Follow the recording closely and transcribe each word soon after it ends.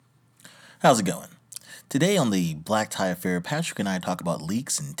How's it going? Today on the Black Tie Affair, Patrick and I talk about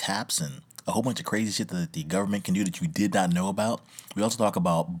leaks and taps and a whole bunch of crazy shit that the government can do that you did not know about. We also talk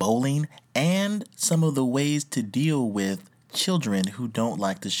about bowling and some of the ways to deal with children who don't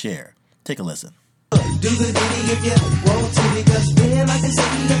like to share. Take a listen. Do the ditty if you want to, because then I can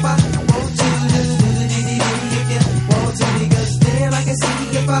see if I want to. Just do the ditty if you want to, because then I can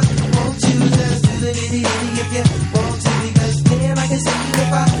see if I want to. Just do the ditty if you want to, because then I can see if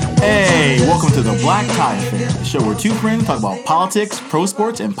I want to. Hey, welcome to the Black Tie Affair, the show where two friends talk about politics, pro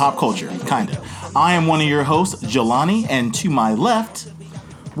sports, and pop culture. Kinda. I am one of your hosts, Jelani, and to my left,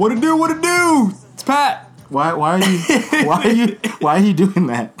 what it do? It's Pat. Why are you doing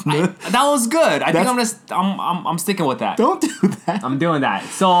that? That was good. I think I'm sticking with that. Don't do that. I'm doing that.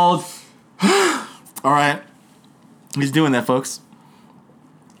 So, all right, he's doing that, folks.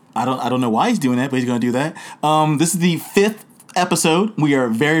 I don't know why he's doing that, but he's going to do that. This is the 5th episode. We are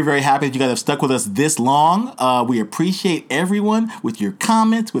very, very happy that you guys have stuck with us this long. We appreciate everyone with your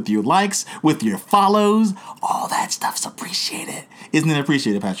comments, with your likes, with your follows. All that stuff's appreciated. Isn't it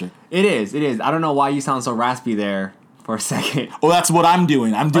appreciated, Patrick? It is. I don't know why you sound so raspy there for a second. Oh, that's what I'm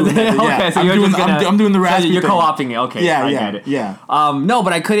doing. I'm doing that. Okay, Yeah. so I'm doing the raspy You're thing. co-opting it. Okay, Yeah, I get it. Yeah. No,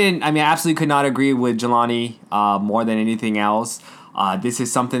 but I absolutely could not agree with Jelani more than anything else. This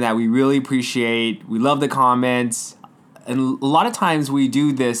is something that we really appreciate. We love the comments. And a lot of times we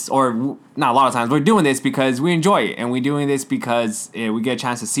do this, or not a lot of times, we're doing this because we enjoy it. And we're doing this because we get a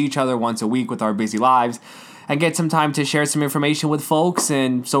chance to see each other once a week with our busy lives and get some time to share some information with folks.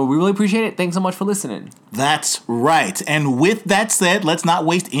 And so we really appreciate it. Thanks so much for listening. That's right. And with that said, let's not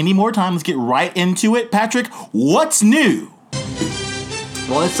waste any more time. Let's get right into it. Patrick, what's new?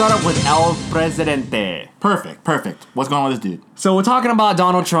 Well, let's start off with El Presidente. Perfect. What's going on with this dude? So we're talking about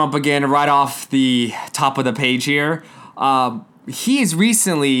Donald Trump again, right off the top of the page here. He has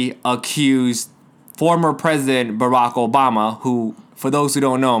recently accused former President Barack Obama, who, for those who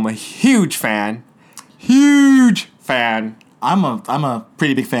don't know, I'm a huge fan. I'm a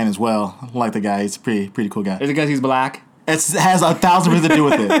pretty big fan as well. I like the guy. He's a pretty cool guy. Is it because he's black? It has 1,000% to do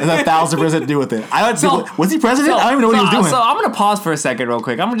with it. Was he president? I don't even know what he was doing. So I'm going to pause for a second real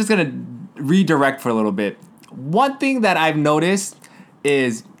quick. I'm just going to redirect for a little bit. One thing that I've noticed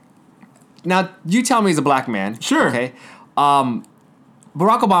is, now you tell me he's a black man. Sure. Okay. Barack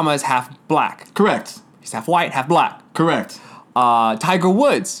Obama is half black. Correct. He's half white, half black. Correct. Tiger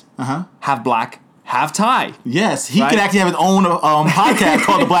Woods, half black, half Thai. Yes, he could actually have his own podcast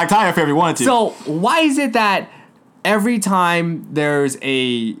called The Black Tie Affair if he wanted to. So why is it that every time there's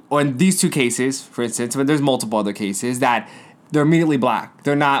or in these two cases, for instance, but there's multiple other cases, that they're immediately black.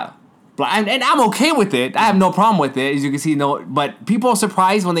 They're not black. And I'm okay with it. I have no problem with it, as you can see. But people are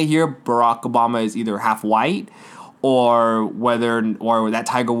surprised when they hear Barack Obama is either half white or that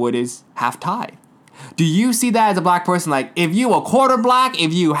Tiger Woods is half Thai. Do you see that as a black person? Like, if you a quarter black,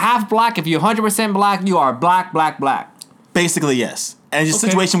 if you half black, if you 100% black, you are black. Basically, yes. And it's a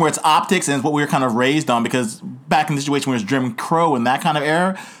situation where it's optics and it's what we were kind of raised on, because back in the situation where it's Jim Crow and that kind of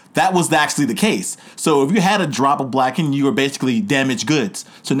era, that was actually the case. So if you had a drop of black in you, were basically damaged goods.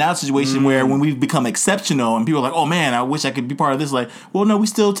 So now it's a situation where when we've become exceptional and people are like, oh man, I wish I could be part of this. Like, well, no, we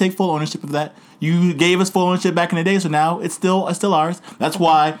still take full ownership of that. You gave us full ownership back in the day, so now it's still ours. That's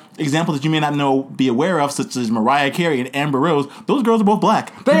why examples that you may not be aware of, such as Mariah Carey and Amber Rose, those girls are both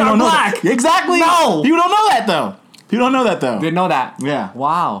black. They are black. Exactly. No. People don't know that though. Didn't know that. Yeah.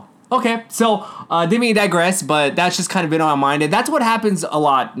 Wow. Okay, so didn't mean to digress, but that's just kind of been on my mind. And that's what happens a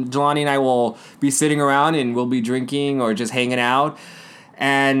lot. Jelani and I will be sitting around and we'll be drinking or just hanging out.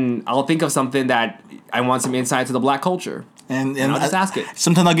 And I'll think of something that I want some insight to the black culture. And I'll just ask it.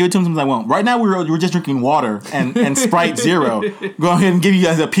 Sometimes I'll give it to him, sometimes I won't. Right now, we're just drinking water and Sprite Zero. Go ahead and give you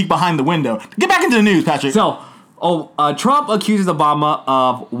guys a peek behind the window. Get back into the news, Patrick. So, Trump accuses Obama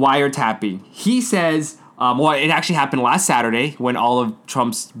of wiretapping. He says, it actually happened last Saturday when all of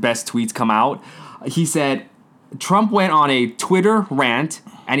Trump's best tweets come out. He said Trump went on a Twitter rant,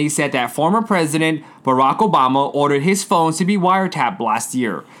 and he said that former President Barack Obama ordered his phones to be wiretapped last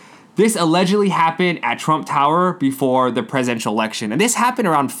year. This allegedly happened at Trump Tower before the presidential election. And this happened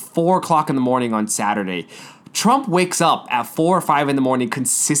around 4 o'clock in the morning on Saturday. Trump wakes up at 4 or 5 in the morning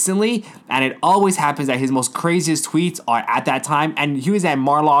consistently, and it always happens that his most craziest tweets are at that time. And he was at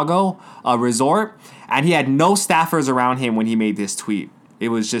Mar-a-Lago resort, and he had no staffers around him when he made this tweet. It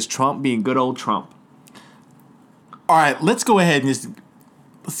was just Trump being good old Trump. All right, let's go ahead and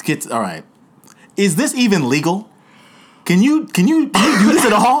all right. Is this even legal? Can you do this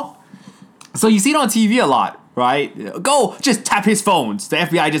at all? So you see it on TV a lot, right? Go, just tap his phones. The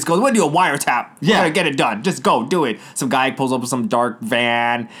FBI just goes, we'll do a wiretap. We're gonna get it done. Just go, do it. Some guy pulls up with some dark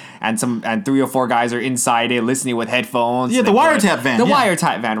van, and 3 or 4 guys are inside it listening with headphones. Yeah, the wiretap van. The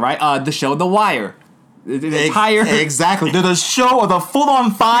wiretap van, right? The show The Wire. The entire exactly. There's a show, the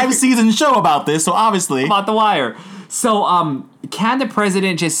full-on 5-season show about this. So obviously about The Wire. So, can the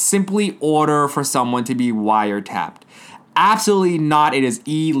president just simply order for someone to be wiretapped? Absolutely not. It is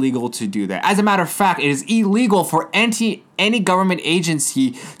illegal to do that. As a matter of fact, it is illegal for any government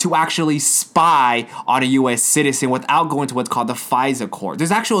agency to actually spy on a U.S. citizen without going to what's called the FISA court.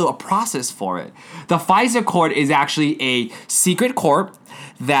 There's actually a process for it. The FISA court is actually a secret court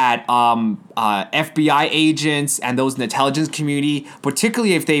that FBI agents and those in the intelligence community,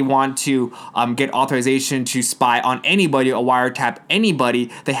 particularly if they want to get authorization to spy on anybody or wiretap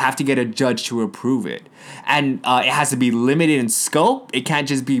anybody, they have to get a judge to approve it. And it has to be limited in scope. It can't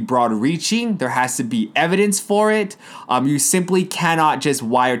just be broad-reaching. There has to be evidence for it. You simply cannot just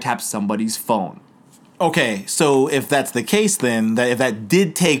wiretap somebody's phone. Okay, so if that's the case, then if that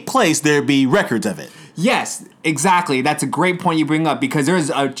did take place, there'd be records of it. Yes, exactly. That's a great point you bring up because there's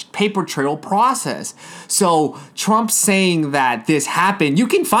a paper trail process. So Trump saying that this happened, you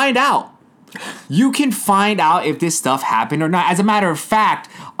can find out. You can find out if this stuff happened or not. As a matter of fact,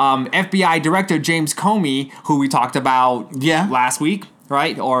 FBI Director James Comey, who we talked about last week,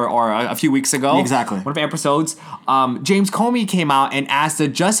 right? Or a few weeks ago. Exactly. One of the episodes. James Comey came out and asked the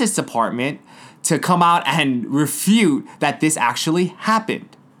Justice Department to come out and refute that this actually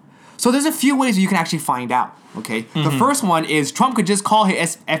happened. So there's a few ways you can actually find out, okay? Mm-hmm. The first one is Trump could just call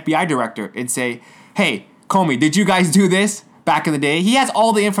his FBI director and say, hey, Comey, did you guys do this back in the day? He has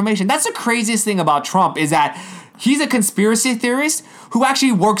all the information. That's the craziest thing about Trump is that he's a conspiracy theorist who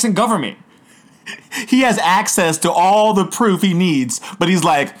actually works in government. He has access to all the proof he needs, but he's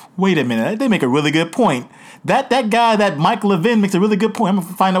like, wait a minute, they make a really good point. That guy, that Mike Levin, makes a really good point. I'm going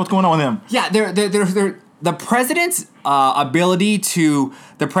to find out what's going on with him. Yeah, the president's ability to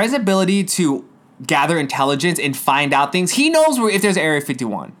gather intelligence and find out things. He knows if there's Area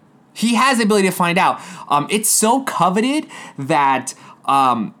 51. He has the ability to find out. It's so coveted that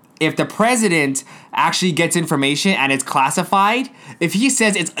if the president actually gets information and it's classified, if he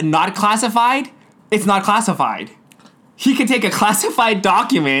says it's not classified, it's not classified. He can take a classified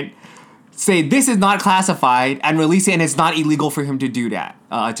document, say this is not classified, and release it, and it's not illegal for him to do that.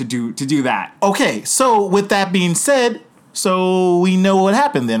 To do that. Okay, so with that being said, so we know what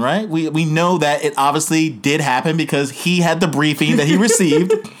happened then, right? We know that it obviously did happen because he had the briefing that he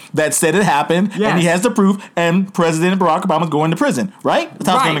received that said it happened, and he has the proof, and President Barack Obama's going to prison, right? That's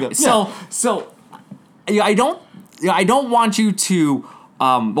how it's going to go. Yeah. So I don't want you to.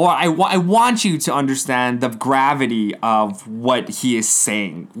 I want you to understand the gravity of what he is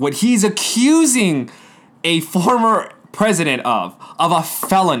saying, what he's accusing a former president of a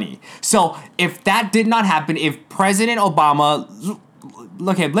felony. So if that did not happen, if President Obama,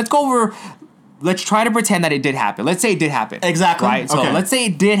 let's try to pretend that it did happen. Let's say it did happen. Exactly. Right? So let's say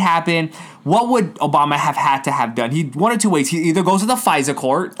it did happen. What would Obama have had to have done? One of two ways. He either goes to the FISA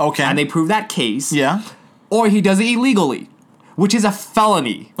court, and they prove that case, or he does it illegally, which is a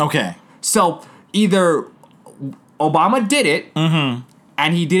felony. Okay. So either Obama did it,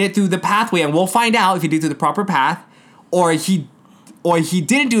 and he did it through the pathway, and we'll find out if he did it through the proper path, or he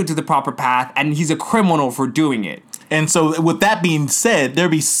didn't do it through the proper path, and he's a criminal for doing it. And so, with that being said, there'd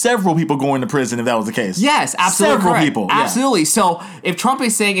be several people going to prison if that was the case. Yes, absolutely. Several correct. people. Absolutely. So, if Trump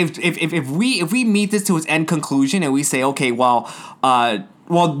is saying, if we meet this to its end conclusion, and we say, okay, there's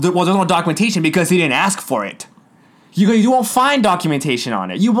no documentation because he didn't ask for it. You won't find documentation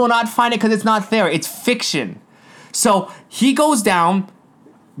on it. You will not find it because it's not there. It's fiction. So he goes down.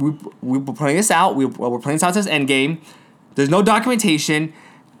 We're playing this out. We're playing this out as endgame. There's no documentation.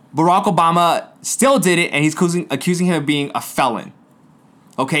 Barack Obama still did it, and he's accusing him of being a felon.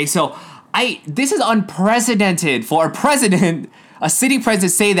 Okay, so this is unprecedented for a sitting president, to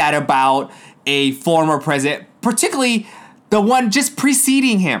say that about a former president, particularly the one just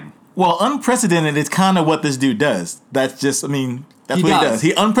preceding him. Well, unprecedented is kind of what this dude does. That's what he does.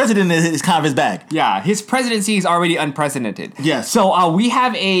 Unprecedented is kind of his bag. Yeah, his presidency is already unprecedented. Yes. So we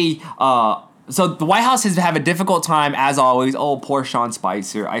have so the White House has had a difficult time, as always. Oh, poor Sean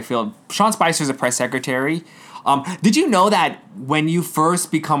Spicer. I feel Sean Spicer is a press secretary. Did you know that when you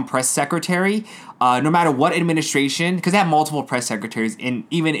first become press secretary, no matter what administration, because they have multiple press secretaries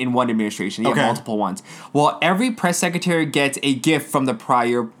even in one administration, you have multiple ones. Well, every press secretary gets a gift from the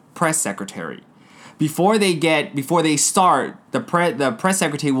prior press secretary. Before they start, the press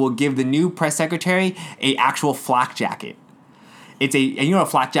secretary will give the new press secretary a actual flak jacket. and you know what a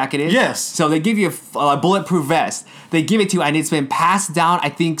flak jacket is? Yes. So they give you a bulletproof vest. They give it to you, and it's been passed down, I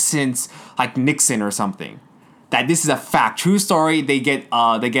think, since like Nixon or something. That this is a fact, true story. They get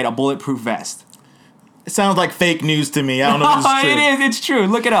a bulletproof vest. It sounds like fake news to me. I don't know if this is true. It is. It's true.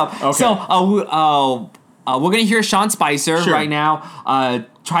 Look it up. Okay. So we're gonna hear Sean Spicer Sure. right now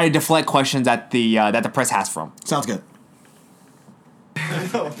try to deflect questions that the press has from. Sounds good.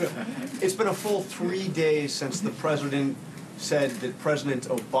 It's been a full 3 days since the president said that President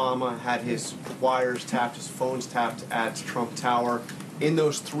Obama had his wires tapped, his phones tapped at Trump Tower. In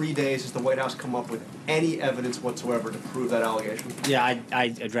those 3 days, has the White House come up with any evidence whatsoever to prove that allegation? Yeah,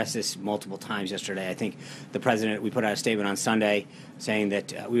 I addressed this multiple times yesterday. I think the president, we put out a statement on Sunday saying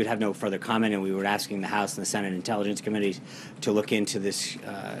that we would have no further comment, and we were asking the House and the Senate Intelligence Committees to look into this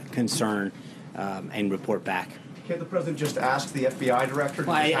concern and report back. Can't the president just ask the FBI director?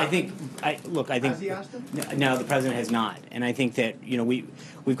 Well, I think Has he asked him? No, the president has not, and I think that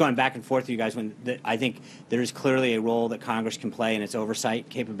we've gone back and forth with you guys. I think there is clearly a role that Congress can play in its oversight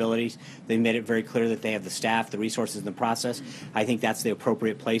capabilities. They made it very clear that they have the staff, the resources, and the process. I think that's the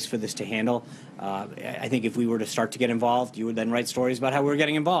appropriate place for this to handle. I think if we were to start to get involved, you would then write stories about how we were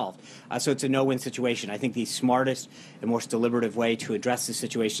getting involved. So it's a no-win situation. I think the smartest and most deliberative way to address this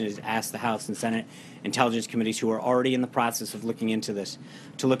situation is ask the House and Senate Intelligence Committees, who are already in the process of looking into this,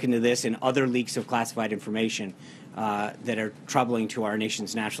 to look into this and other leaks of classified information that are troubling to our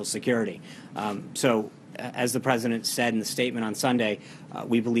nation's national security. As the president said in the statement on Sunday,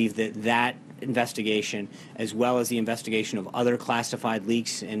 we believe that investigation, as well as the investigation of other classified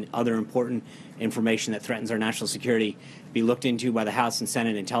leaks and other important information that threatens our national security, be looked into by the House and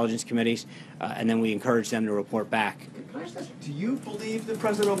Senate Intelligence Committees, and then we encourage them to report back. Can I ask this? Do you believe that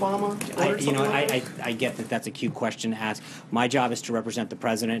President Obama ordered something like this? I get that that's a cute question to ask. My job is to represent the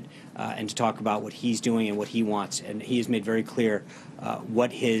president and to talk about what he's doing and what he wants, and he has made very clear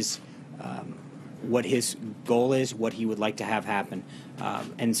what his goal is, what he would like to have happen,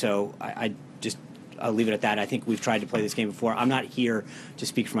 and so I'll leave it at that. I think we've tried to play this game before. I'm not here to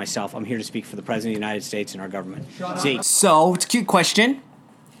speak for myself. I'm here to speak for the President of the United States and our government. So it's a cute question.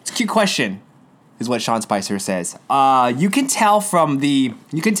 Is what Sean Spicer says. You can tell from the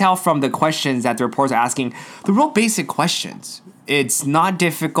questions that the reporters are asking. They're real basic questions. It's not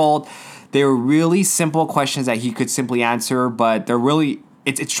difficult. They're really simple questions that he could simply answer, but they're really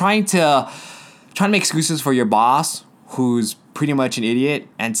it's trying to make excuses for your boss, who's pretty much an idiot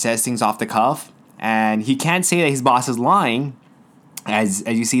and says things off the cuff. And he can't say that his boss is lying, as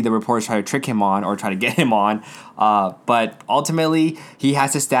you see the reporters try to trick him on or try to get him on. But ultimately, he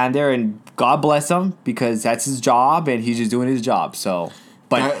has to stand there, and God bless him, because that's his job, and he's just doing his job. So,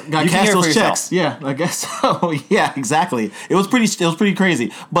 but got you can cash hear it for those yourself. checks. Yeah, I guess so. Yeah, exactly. It was pretty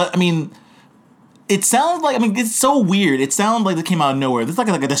crazy. But I mean, it sounds like, it's so weird. It sounds like it came out of nowhere. This is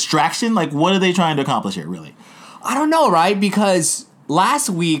like a distraction. Like, what are they trying to accomplish here, really? I don't know, right? Because last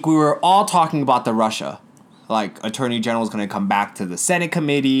week we were all talking about the Russia. Like, Attorney General is going to come back to the Senate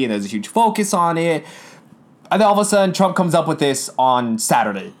committee, and there's a huge focus on it. And then all of a sudden, Trump comes up with this on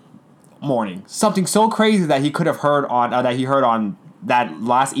Saturday morning. Something so crazy that he could have heard on that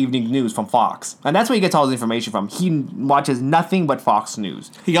last evening news from Fox. And that's where he gets all his information from. He watches nothing but Fox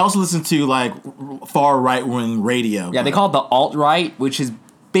News. He also listens to, like, far right-wing radio. Yeah, they call it the alt-right, which is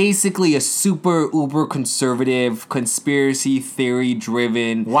basically a super uber conservative, conspiracy theory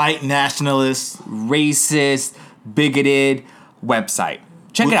driven, white nationalist, racist, bigoted website.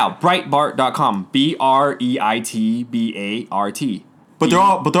 Check it out, Breitbart.com. BREITBART. But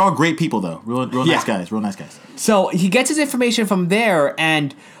they're all great people though. Real nice guys. Real nice guys. So he gets his information from there,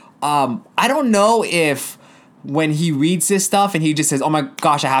 and I don't know if when he reads this stuff and he just says, "Oh my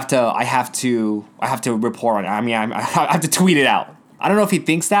gosh, I have to report on it." I mean, I have to tweet it out. I don't know if he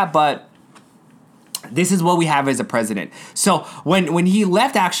thinks that, but this is what we have as a president. So when he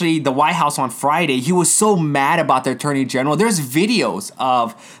left, actually, the White House on Friday, he was so mad about the Attorney General. There's videos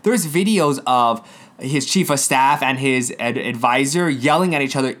of his chief of staff and his advisor yelling at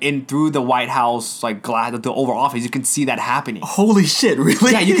each other through the White House, like the Oval Office. You can see that happening. Holy shit!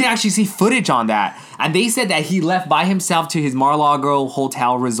 Really? Yeah, you can actually see footage on that. And they said that he left by himself to his Mar-a-Lago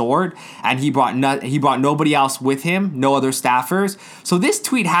hotel resort, and he brought nobody else with him, no other staffers. So this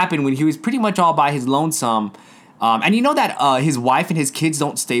tweet happened when he was pretty much all by his lonesome. And you know that his wife and his kids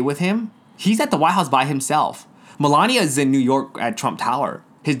don't stay with him. He's at the White House by himself. Melania is in New York at Trump Tower.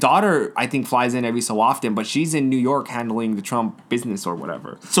 His daughter, I think, flies in every so often, but she's in New York handling the Trump business or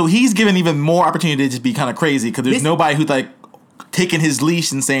whatever. So he's given even more opportunity to just be kind of crazy because there's nobody who's like taking his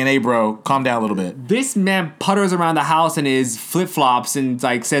leash and saying, "Hey, bro, calm down a little bit." This man putters around the house in his flip flops and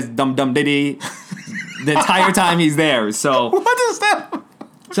like says "dum dum diddy." the entire time he's there. So What is that?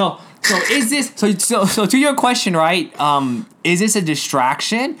 So is this so to your question, right? Is this a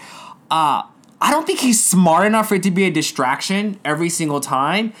distraction? I don't think he's smart enough for it to be a distraction every single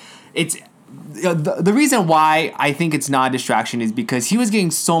time. It's the reason why I think it's not a distraction is because he was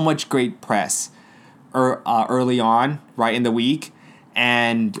getting so much great press early on, right in the week,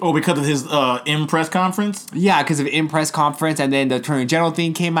 and because of his in-press conference? yeah, because of in-press conference, and then the Attorney General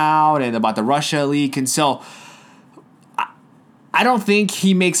thing came out and about the Russia leak, and so I don't think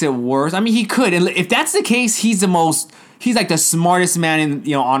he makes it worse. I mean, he could, and if that's the case, he's like the smartest man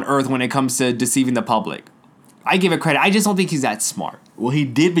on earth when it comes to deceiving the public. I give it credit. I just don't think he's that smart. Well, he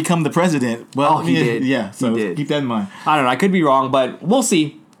did become the president. Well, he did. Yeah, so He did. keep that in mind. I don't know. I could be wrong, but we'll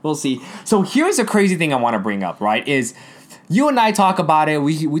see. We'll see. So here's a crazy thing I want to bring up, right? Is you and I talk about it.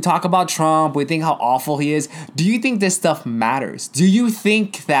 We talk about Trump. We think how awful he is. Do you think this stuff matters? Do you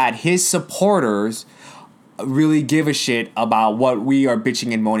think that his supporters really give a shit about what we are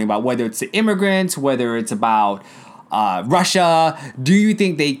bitching and moaning about, whether it's the immigrants, whether it's about Russia? Do you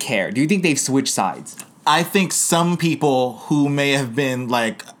think they care? Do you think they've switched sides? I think some people who may have been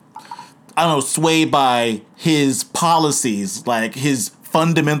swayed by his policies, like his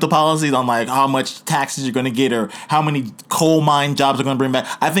fundamental policies on like how much taxes you're going to get or how many coal mine jobs are going to bring back.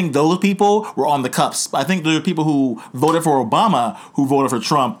 I think those people were on the cusp. I think there are people who voted for Obama, who voted for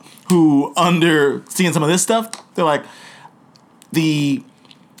Trump, who under seeing some of this stuff, they're like,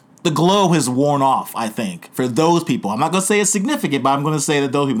 the glow has worn off, I think, for those people. I'm not going to say it's significant, but I'm going to say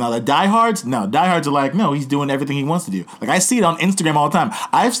that those people. Now, the diehards are like, no, he's doing everything he wants to do. Like, I see it on Instagram all the time.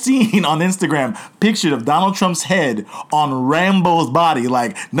 I've seen on Instagram pictures of Donald Trump's head on Rambo's body,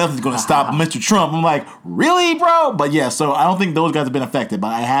 like, nothing's going to stop Mr. Trump. I'm like, really, bro? But yeah, so I don't think those guys have been affected, but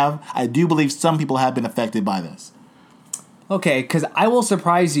I do believe some people have been affected by this. Okay, because I will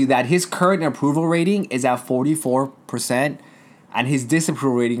surprise you that his current approval rating is at 44%. And his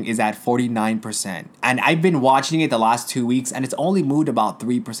disapproval rating is at 49%. And I've been watching it the last 2 weeks, and it's only moved about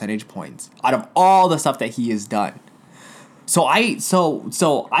 3 percentage points out of all the stuff that he has done. So I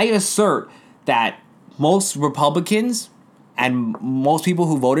assert that most Republicans and most people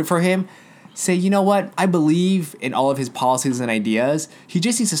who voted for him say, you know what? I believe in all of his policies and ideas. He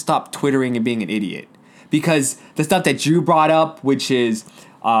just needs to stop twittering and being an idiot. Because the stuff that you brought up, which is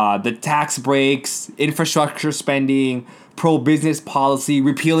the tax breaks, infrastructure spending, pro-business policy,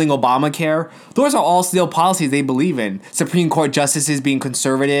 repealing Obamacare. Those are all still policies they believe in. Supreme Court justices being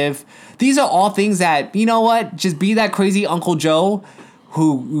conservative. These are all things that, you know what, just be that crazy Uncle Joe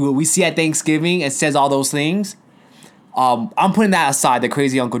who we see at Thanksgiving and says all those things. I'm putting that aside, the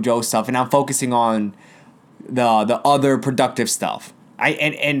crazy Uncle Joe stuff, and I'm focusing on the other productive stuff.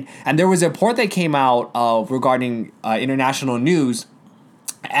 And there was a report that came out regarding international news,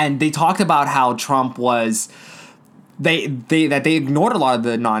 and they talked about how Trump was... They ignored a lot of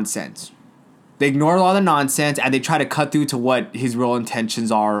the nonsense. They ignored a lot of the nonsense, and they try to cut through to what his real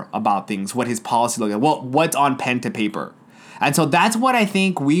intentions are about things, what his policy looks like, what's on pen to paper. And so that's what I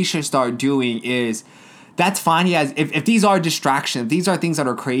think we should start doing is, that's fine. If these are distractions, these are things that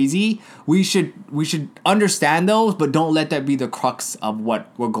are crazy, we should understand those, but don't let that be the crux of what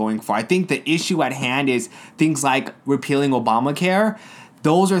we're going for. I think the issue at hand is things like repealing Obamacare.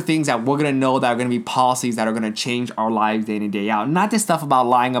 Those are things that we're going to know that are going to be policies that are going to change our lives day in and day out. Not this stuff about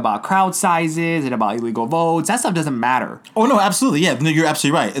lying about crowd sizes and about illegal votes. That stuff doesn't matter. Oh, no, absolutely. Yeah, no, you're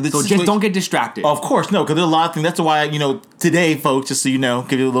absolutely right. So just don't get distracted. Of course, no, because there's a lot of things. That's why, today, folks, just so you know,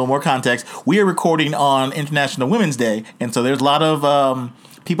 give you a little more context, we are recording on International Women's Day. And so there's a lot of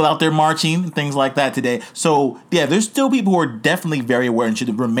people out there marching and things like that today. So, yeah, there's still people who are definitely very aware and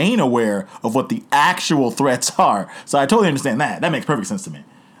should remain aware of what the actual threats are. So I totally understand that. That makes perfect sense to me.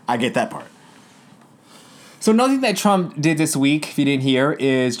 I get that part. So another thing that Trump did this week, if you didn't hear,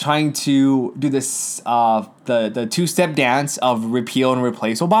 is trying to do this the two-step dance of repeal and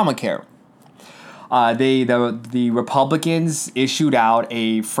replace Obamacare. The Republicans issued out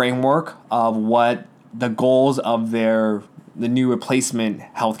a framework of what the goals of the new replacement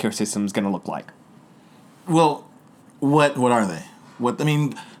healthcare system is going to look like. Well, what are they?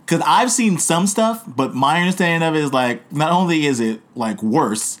 Because I've seen some stuff, but my understanding of it is like, not only is it like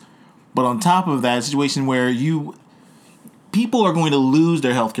worse, but on top of that, a situation where people are going to lose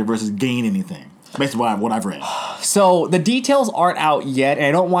their healthcare versus gain anything. Based on what I've read. So the details aren't out yet, and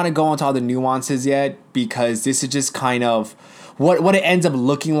I don't want to go into all the nuances yet because this is just kind of what it ends up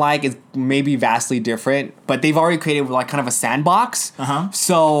looking like is maybe vastly different, but they've already created like kind of a sandbox.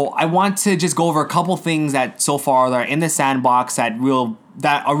 So I want to just go over a couple things that so far that are in the sandbox that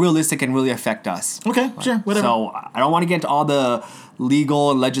are realistic and really affect us. Okay, sure, whatever. So I don't want to get into all the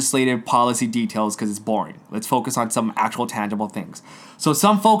legal and legislative policy details because it's boring. Let's focus on some actual tangible things. So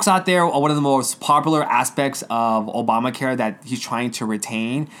some folks out there, one of the most popular aspects of Obamacare that he's trying to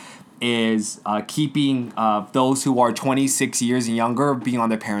retain is keeping those who are 26 years and younger being on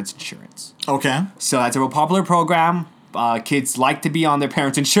their parents' insurance. Okay. So that's a real popular program. Kids like to be on their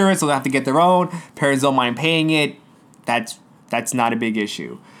parents' insurance, so they have to get their own. Parents don't mind paying it. That's not a big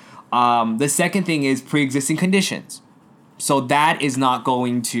issue. The second thing is pre-existing conditions. So that is not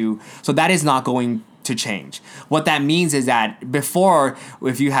going to change. What that means is that before,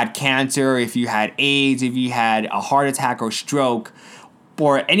 if you had cancer, if you had AIDS, if you had a heart attack or stroke,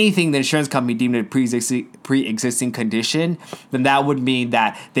 or anything the insurance company deemed a pre-existing condition, then that would mean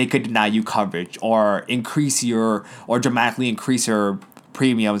that they could deny you coverage or dramatically increase your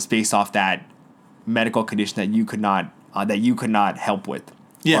premiums based off that medical condition that you could not help with.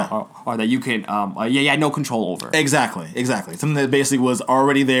 Yeah. Or that you can had no control over. Exactly. Something that basically was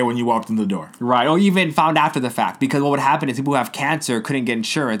already there when you walked in the door. Right, or even found after the fact. Because what would happen is people who have cancer couldn't get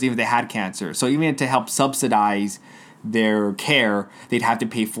insurance even if they had cancer. So even to help subsidize their care, they'd have to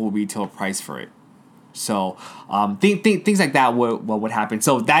pay full retail price for it. So things like that would happen.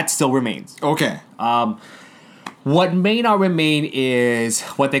 So that still remains. Okay. What may not remain is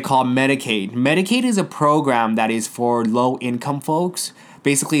what they call Medicaid. Medicaid is a program that is for low-income folks.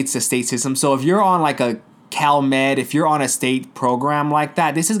 Basically, it's the state system. So if you're on like a CalMed, if you're on a state program like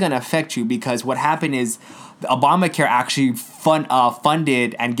that, this is going to affect you because what happened is Obamacare actually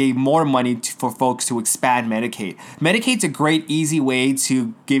funded and gave more money for folks to expand Medicaid. Medicaid's a great, easy way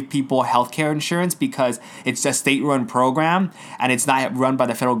to give people healthcare insurance because it's a state-run program and it's not run by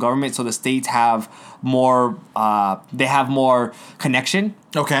the federal government, so the states have more connection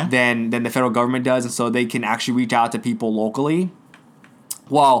than the federal government does, and so they can actually reach out to people locally.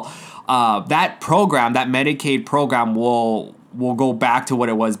 Well, that Medicaid program will go back to what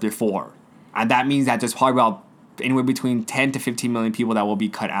it was before. And that means that there's probably about anywhere between 10 to 15 million people that will be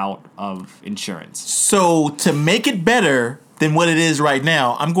cut out of insurance. So to make it better than what it is right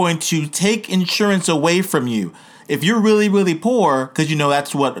now, I'm going to take insurance away from you. If you're really, really poor, because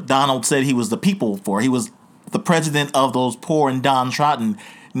that's what Donald said he was the people for. He was the president of those poor and downtrodden.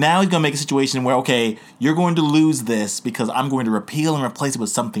 Now he's going to make a situation where, okay, you're going to lose this because I'm going to repeal and replace it with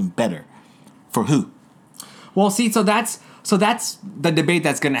something better. For who? Well, see, so that's the debate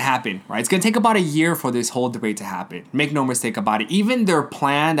that's going to happen, right? It's going to take about a year for this whole debate to happen. Make no mistake about it. Even their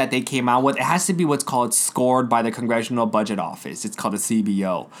plan that they came out with, it has to be what's called scored by the Congressional Budget Office. It's called a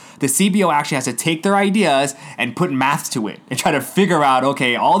CBO. The CBO actually has to take their ideas and put math to it and try to figure out,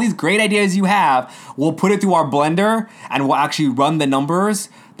 okay, all these great ideas you have, we'll put it through our blender and we'll actually run the numbers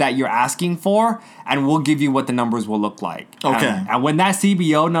that you're asking for, and we'll give you what the numbers will look like. Okay. And when that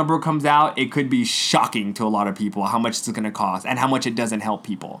CBO number comes out, it could be shocking to a lot of people how much it's going to cost and how much it doesn't help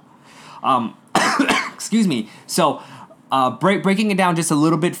people. Excuse me. So breaking it down just a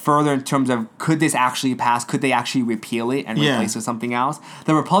little bit further in terms of could this actually pass? Could they actually repeal it and replace it with something else?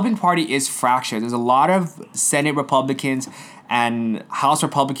 The Republican Party is fractured. There's a lot of Senate Republicans and House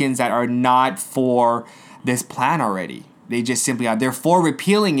Republicans that are not for this plan already. They just simply are. They're for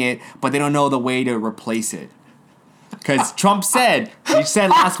repealing it, but they don't know the way to replace it. Because Trump said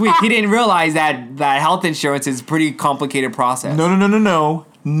last week, he didn't realize that health insurance is a pretty complicated process. No.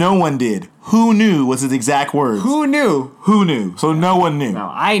 No one did. Who knew was his exact words. Who knew? So no one knew.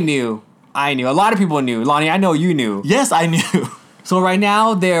 No, I knew. A lot of people knew. Lonnie, I know you knew. Yes, I knew. So right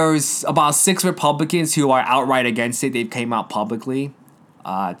now, there's about 6 Republicans who are outright against it. They've came out publicly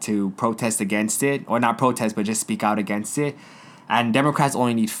to protest against it, or not protest, but just speak out against it. And Democrats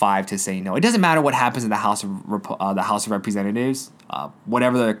only need 5 to say no. It doesn't matter what happens in the House of Representatives.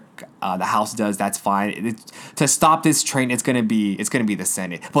 Whatever the House does, that's fine. To stop this train, it's gonna be the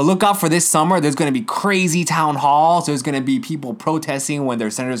Senate. But look out for this summer. There's gonna be crazy town halls. There's gonna be people protesting when their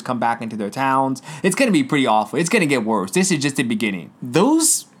senators come back into their towns. It's gonna be pretty awful. It's gonna get worse. This is just the beginning.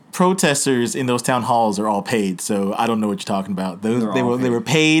 Those protesters in those town halls are all paid, so I don't know what you're talking about. They were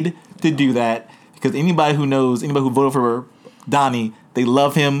paid to do that because anybody who voted for Donnie, they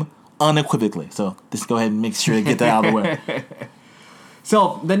love him unequivocally. So just go ahead and make sure to get that out of the way.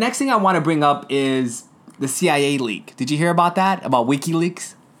 So the next thing I want to bring up is the CIA leak. Did you hear about that? About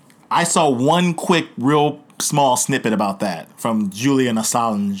WikiLeaks? I saw one quick, real small snippet about that from Julian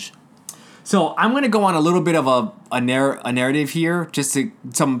Assange. So I'm going to go on a little bit of a narrative here, just to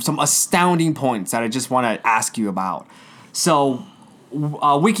some astounding points that I just want to ask you about. So,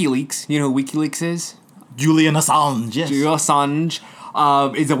 WikiLeaks, you know who WikiLeaks is? Julian Assange. Yes. Julian Assange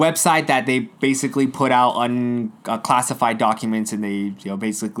is a website that they basically put out unclassified documents, and they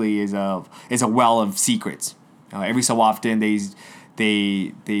basically is a well of secrets. Every so often they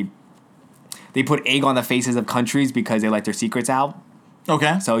put egg on the faces of countries because they let their secrets out.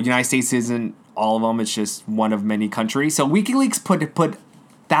 Okay. So United States isn't all of them; it's just one of many countries. So WikiLeaks put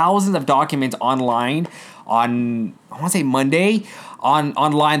thousands of documents online on, I want to say Monday,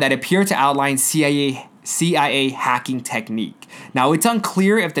 online that appear to outline CIA hacking technique. Now, it's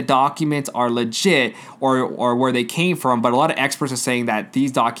unclear if the documents are legit or where they came from, but a lot of experts are saying that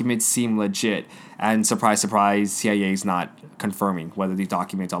these documents seem legit. And surprise, surprise, CIA is not confirming whether these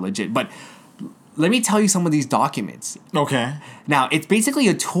documents are legit. But let me tell you some of these documents. Okay. Now, it's basically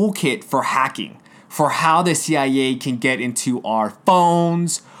a toolkit for hacking, for how the CIA can get into our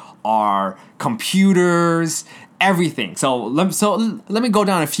phones, our computers, everything. So let me go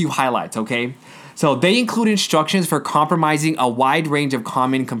down a few highlights, okay? So they include instructions for compromising a wide range of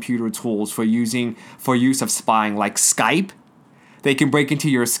common computer tools for use of spying, like Skype. They can break into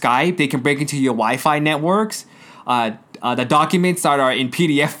your Skype. They can break into your Wi-Fi networks. The documents that are in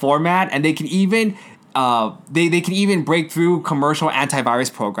PDF format, and they can even they can even break through commercial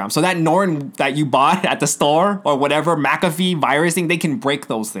antivirus programs. So that Norton that you bought at the store or whatever McAfee virus thing, they can break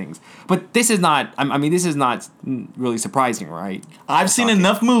those things. But this is not. I mean, this is not really surprising, right? I've seen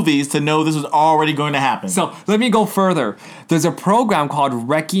enough movies to know this was already going to happen. So let me go further. There's a program called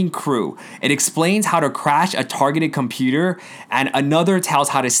Wrecking Crew. It explains how to crash a targeted computer, and another tells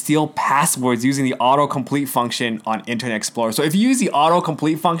how to steal passwords using the autocomplete function on Internet Explorer. So if you use the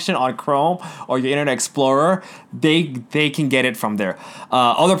autocomplete function on Chrome or your Internet Explorer, they can get it from there.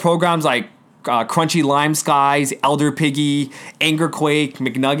 Other programs like Crunchy Lime Skies, Elder Piggy, Angerquake,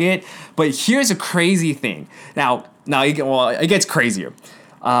 McNugget. But here's a crazy thing. Now it gets crazier.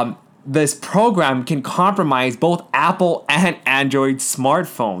 This program can compromise both Apple and Android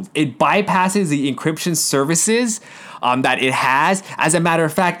smartphones. It bypasses the encryption services that it has. As a matter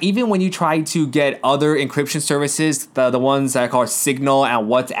of fact, even when you try to get other encryption services, the ones that are called Signal and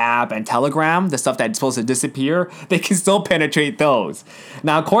WhatsApp and Telegram, the stuff that's supposed to disappear, they can still penetrate those.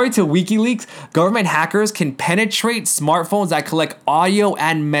 Now, according to WikiLeaks, government hackers can penetrate smartphones that collect audio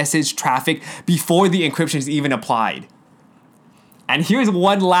and message traffic before the encryption is even applied. And here's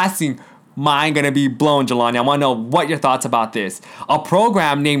one last thing. Mind gonna be blown, Jelani. I wanna know what your thoughts about this. A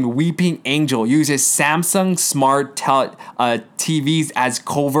program named Weeping Angel uses Samsung smart TVs as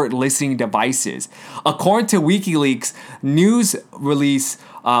covert listening devices. According to WikiLeaks news release,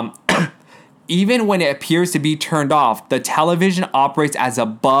 even when it appears to be turned off, the television operates as a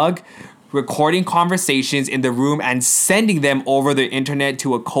bug, recording conversations in the room and sending them over the internet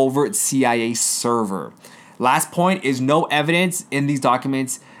to a covert CIA server. Last point is no evidence in these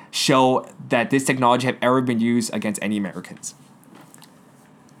documents show that this technology have ever been used against any Americans.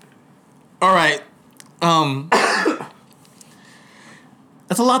 All right.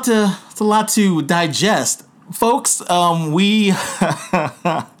 That's a lot to digest. Folks, we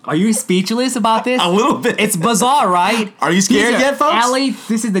Are you speechless about this? a little bit. It's bizarre, right? Are you scared yet, folks? Allie,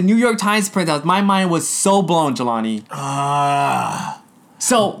 this is the New York Times printout. My mind was so blown, Jelani.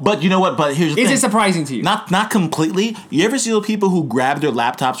 So, But you know what? But here's the thing. is it surprising to you? Not completely. You ever see the people who grab their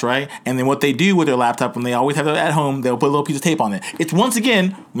laptops, right? And then what they do with their laptop when they always have it at home, they'll put a little piece of tape on it. It's once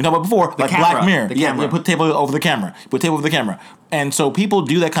again, we talked about before, like camera, Black Mirror. the Yeah, camera. they put tape over the camera. Put tape over the camera. And so people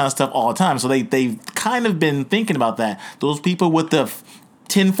do that kind of stuff all the time. So they've kind of been thinking about that. Those people with the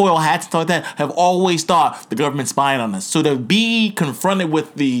tinfoil hats and stuff like that have always thought the government's spying on us. So to be confronted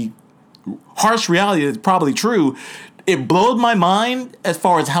with the harsh reality that's probably true, it blows my mind as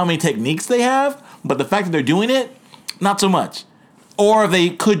far as how many techniques they have, but the fact that they're doing it, not so much. Or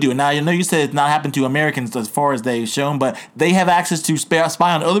they could do it. Now, I know you said it's not happened to Americans as far as they've shown, but they have access to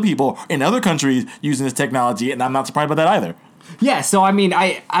spy on other people in other countries using this technology, and I'm not surprised by that either. Yeah, so I mean,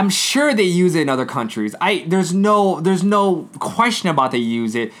 I'm sure they use it in other countries. There's no question about they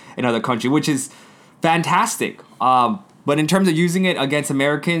use it in other countries, which is fantastic. But in terms of using it against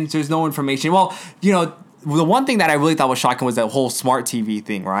Americans, there's no information. Well, the one thing that I really thought was shocking was that whole smart TV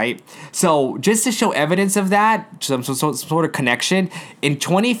thing, right? So just to show evidence of that, some sort of connection, in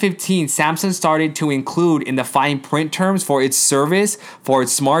 2015, Samsung started to include in the fine print terms for its service for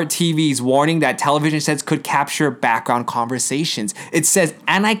its smart TVs, warning that television sets could capture background conversations. It says,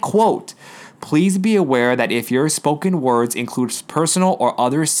 and I quote, "Please be aware that if your spoken words includes personal or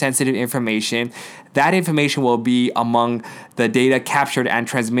other sensitive information, that information will be among the data captured and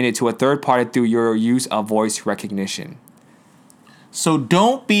transmitted to a third party through your use of voice recognition." So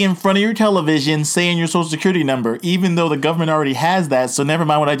don't be in front of your television saying your social security number, even though the government already has that. So never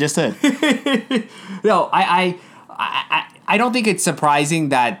mind what I just said. No, I don't think it's surprising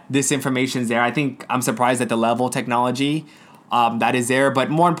that this information is there. I think I'm surprised at the level of technology that is there. But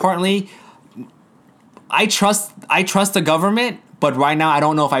more importantly, I trust the government, but right now I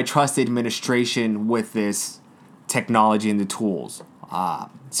don't know if I trust the administration with this technology and the tools.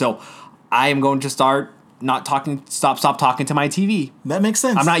 So I am going to stop talking to my TV. That makes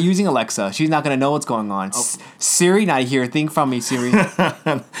sense. I'm not using Alexa. She's not going to know what's going on. Siri, not here. Think from me, Siri. You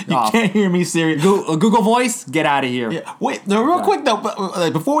can't hear me, Siri. Google Voice, get out of here. Yeah. Wait, real quick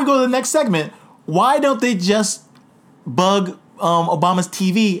though, before we go to the next segment, why don't they just bug Obama's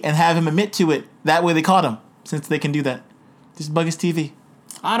TV and have him admit to it? That way they caught him, since they can do that. Just bug his TV.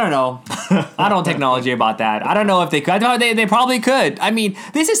 I don't know. I don't technology about that. I don't know if they could. They probably could. I mean,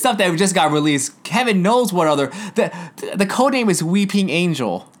 this is stuff that just got released. Heaven knows what other. The code name is Weeping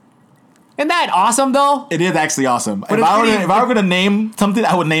Angel. Isn't that awesome, though? It is actually awesome. But if I were going to name something,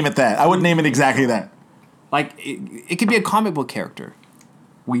 I would name it that. I would name it exactly that. Like, it could be a comic book character.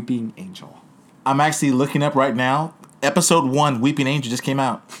 Weeping Angel. I'm actually looking up right now. Episode 1, Weeping Angel, just came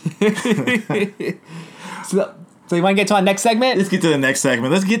out. So you want to get to our next segment? Let's get to the next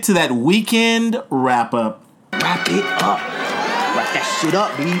segment. Let's get to that weekend wrap-up. Wrap it up. Wrap that shit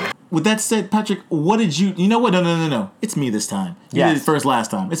up, B. With that said, Patrick, what did you... You know what? No. It's me this time. You did it first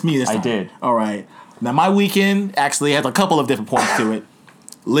last time. It's me this time. I did. All right. Now, my weekend actually has a couple of different points to it.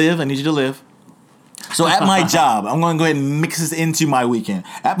 Live, I need you to live. So at my job, I'm going to go ahead and mix this into my weekend.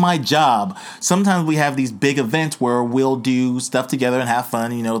 At my job, sometimes we have these big events where we'll do stuff together and have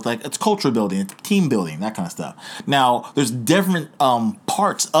fun. You know, like it's culture building, it's team building, that kind of stuff. Now, there's different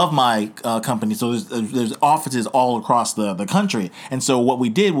parts of my company. So there's offices all across the country. And so what we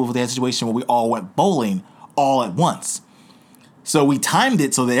did was we had a situation where we all went bowling all at once. So we timed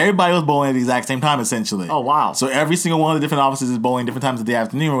it so that everybody was bowling at the exact same time, essentially. Oh, wow. So every single one of the different offices is bowling different times of the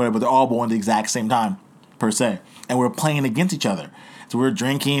afternoon or whatever, but they're all bowling at the exact same time, per se. And we're playing against each other. So we're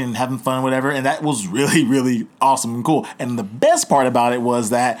drinking and having fun, whatever, and that was really, really awesome and cool. And the best part about it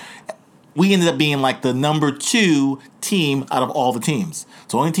was that we ended up being like the number 2 team out of all the teams.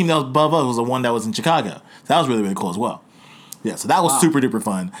 So the only team that was above us was the one that was in Chicago. So that was really, really cool as well. Yeah, so that was super duper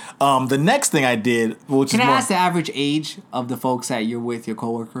fun. The next thing I did, which Can is I ask the average age of the folks that you're with, your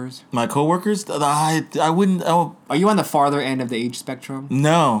coworkers? my coworkers, I wouldn't. Oh, Are you on the farther end of the age spectrum?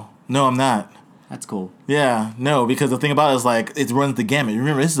 no, I'm not. That's cool. Yeah, no, because the thing about it is like it runs the gamut.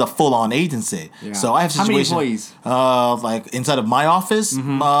 Remember, this is a full-on agency, Yeah. so I have How many situations. employees? Like inside of my office,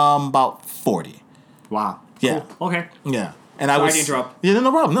 about 40. Wow. Yeah. Cool. Okay. Yeah. And I Sorry was to interrupt. Yeah,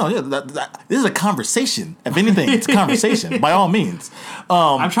 no problem. No, yeah, this is a conversation. If anything, it's a conversation by all means.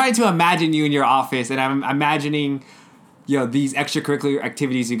 I'm trying to imagine you in your office, and I'm imagining, these extracurricular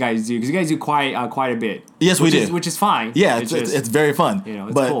activities you guys do, because you guys do quite a bit. Yes, we do. Which is fine. Yeah, it's very fun.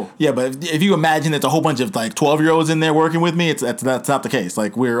 It's but, cool. Yeah, but if you imagine it's a whole bunch of like 12-year-olds in there working with me, that's not the case.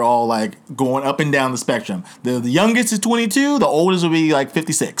 Like we're all like going up and down the spectrum. The youngest is 22. The oldest will be like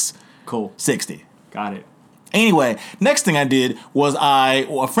 56. Cool. 60. Got it. Anyway, next thing I did was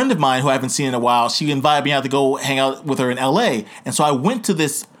a friend of mine who I haven't seen in a while, she invited me out to go hang out with her in LA. And so I went to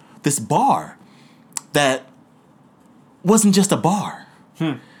this bar that wasn't just a bar.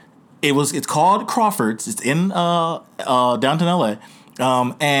 It's called Crawford's. It's in downtown LA.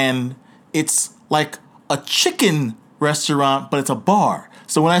 And it's like a chicken restaurant, but it's a bar.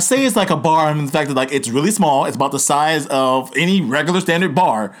 So when I say it's like a bar, I mean the fact that like it's really small. It's about the size of any regular standard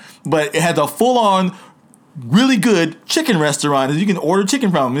bar, but it has a full-on really good chicken restaurant that you can order chicken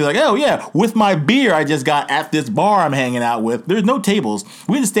from. You're like, oh yeah, with my beer I just got at this bar I'm hanging out with. There's no tables.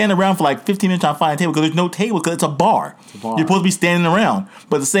 We had to stand around for like 15 minutes trying to find a table because there's no table because it's a bar. You're supposed to be standing around,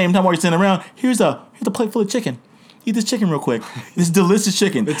 but at the same time while you're standing around, here's a plate full of chicken. Eat this chicken real quick. This delicious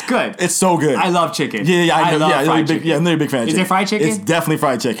chicken. It's good. It's so good. I love chicken. Yeah, I know. love Yeah, fried chicken. I'm really a big fan of Is chicken. it fried chicken? It's definitely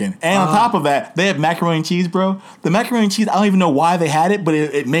fried chicken. And on top of that, they have macaroni and cheese, bro. The macaroni and cheese, I don't even know why they had it, but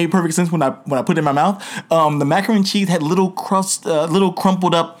it made perfect sense when I put it in my mouth. The macaroni and cheese had little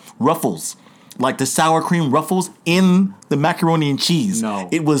crumpled up ruffles, like the sour cream ruffles in the macaroni and cheese. No.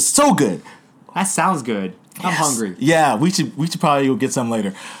 It was so good. That sounds good. I'm hungry. Yeah, we should probably go get some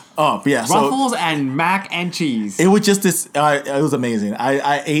later. But yeah, Ruffles and mac and cheese. it was just this. It was amazing.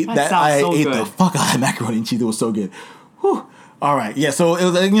 I ate That that. sounds I so ate good. the fuck out of macaroni and cheese. It was so good. Whew. All right, yeah. So it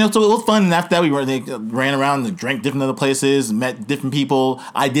was, so it was fun. And after that, we ran around and drank different other places, met different people.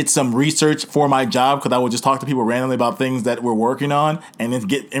 I did some research for my job because I would just talk to people randomly about things that we're working on and then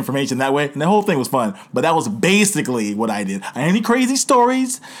get information that way. And the whole thing was fun. But that was basically what I did. I had any crazy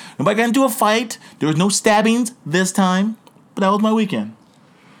stories. Nobody got into a fight. There was no stabbings this time. But that was my weekend.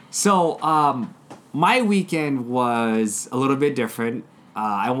 So, my weekend was a little bit different.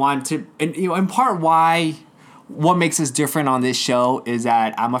 I want to, and in part what makes us different on this show is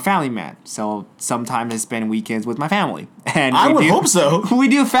that I'm a family man. So sometimes I spend weekends with my family, and I would hope so. We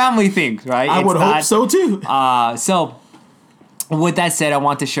do family things, right? I would hope so too. So, with that said, I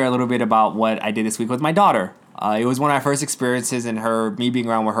want to share a little bit about what I did this week with my daughter. It was one of my first experiences in me being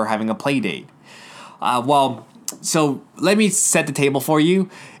around with her having a play date. So let me set the table for you.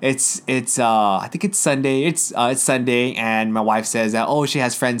 It's I think it's Sunday. It's Sunday, and my wife says that she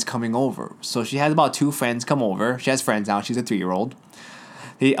has friends coming over. So she has about 2 friends come over. She has friends now. She's a 3-year-old.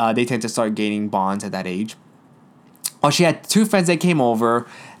 They tend to start gaining bonds at that age. She had 2 friends that came over,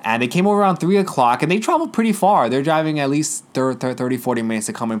 and they came over around 3 o'clock, and they traveled pretty far. They're driving at least 30, 40 minutes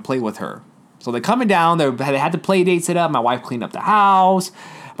to come and play with her. So they're coming down. They had the play date set up. My wife cleaned up the house.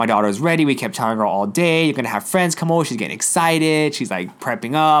 My daughter's ready. We kept telling her all day, you're going to have friends come over. She's getting excited. She's like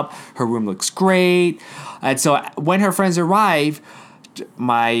prepping up. Her room looks great. And so when her friends arrive,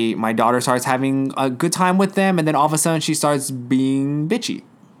 my daughter starts having a good time with them. And then all of a sudden she starts being bitchy.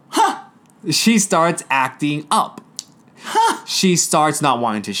 She starts acting up. She starts not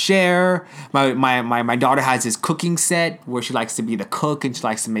wanting to share. My daughter has this cooking set where she likes to be the cook and she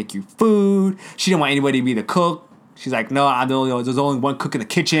likes to make you food. She didn't want anybody to be the cook. She's like, no, there's only one cook in the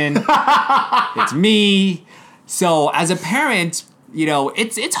kitchen. It's me. So as a parent,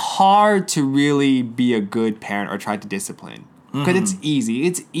 it's hard to really be a good parent or try to discipline. Because it's easy.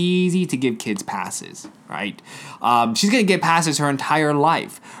 It's easy to give kids passes, right? She's going to get passes her entire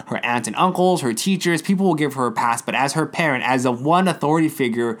life. Her aunts and uncles, her teachers, people will give her a pass. But as her parent, as the one authority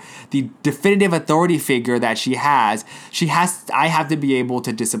figure, the definitive authority figure that she has, I have to be able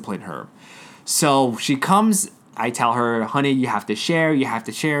to discipline her. So she comes, I tell her, honey, you have to share.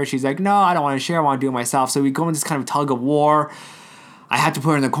 She's like, no, I don't want to share. I want to do it myself. So we go in this kind of tug of war. I have to put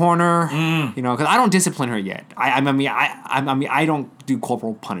her in the corner, because I don't discipline her yet. I don't do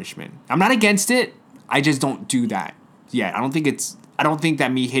corporal punishment. I'm not against it. I just don't do that yet. I don't think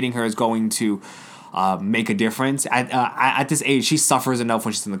that me hitting her is going to make a difference. At this age, she suffers enough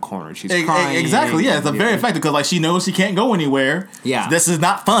when she's in the corner. She's crying. Exactly. Yeah, it's very effective because she knows she can't go anywhere. Yeah, this is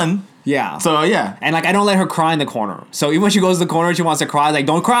not fun. Yeah. So yeah, and I don't let her cry in the corner. So even when she goes to the corner, she wants to cry.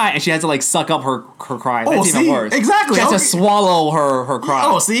 Don't cry, and she has to suck up her crying. That's even worse. Exactly. She has to swallow her cry.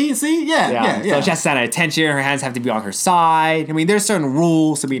 Oh, see, yeah. So she has to stand at attention. Her hands have to be on her side. There's certain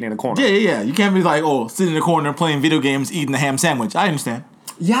rules to being in the corner. Yeah. You can't be sitting in the corner playing video games, eating a ham sandwich. I understand.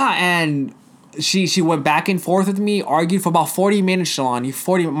 Yeah, and she went back and forth with me, argued for about 40 minutes,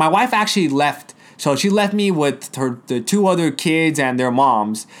 Shalani. My wife actually left. So she left me with the 2 other kids and their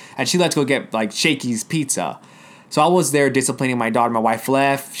moms, and she left to go get Shakey's pizza. So I was there disciplining my daughter. My wife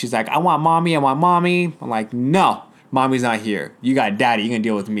left. She's like, I want mommy. I'm like, no, mommy's not here. You got daddy. You can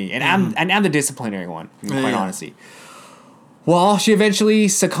deal with me. And I'm the disciplinary one, quite honestly. Well, she eventually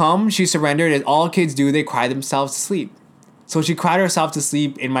succumbed. She surrendered. As all kids do, they cry themselves to sleep. So she cried herself to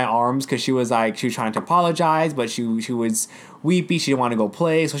sleep in my arms because she was trying to apologize, but she was weepy. She didn't want to go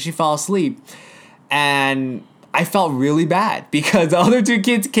play, so she fell asleep. And I felt really bad because the other 2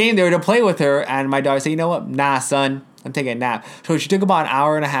 kids came there to play with her, and my daughter said, you know what? Nah, son, I'm taking a nap. So she took about an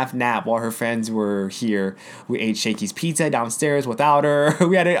hour and a half nap while her friends were here. We ate Shakey's pizza downstairs without her.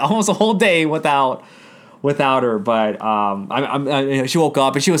 We had almost a whole day without her, but she woke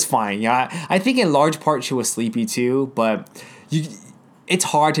up and she was fine. I think in large part she was sleepy too, but it's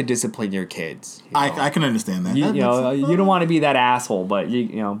hard to discipline your kids. I can understand that. You don't want to be that asshole, but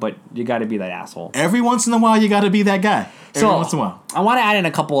you got to be that asshole. Every once in a while, you got to be that guy. Every once in a while. I want to add in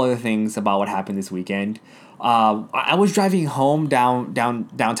a couple other things about what happened this weekend. I was driving home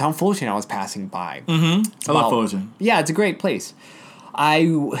downtown Fullerton. I was passing by. I love Fullerton. Yeah, it's a great place.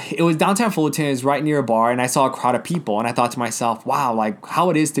 It was downtown Fullerton. It was right near a bar, and I saw a crowd of people, and I thought to myself, wow, how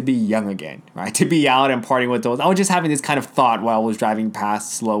it is to be young again, right? To be out and partying with those. I was just having this kind of thought while I was driving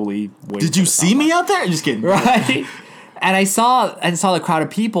past slowly. Did you see me out there? Just kidding. Right? And I saw the crowd of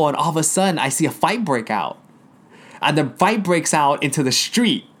people, and all of a sudden, I see a fight break out. And the fight breaks out into the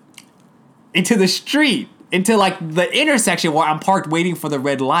street. Into the intersection where I'm parked waiting for the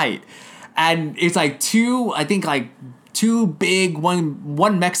red light. And it's two big,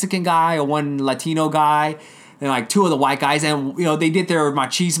 one Mexican guy or one Latino guy, and 2 of the white guys, and they did their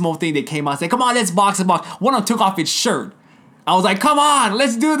machismo thing. They came out and said, come on, let's box. One of them took off his shirt. I was like, come on,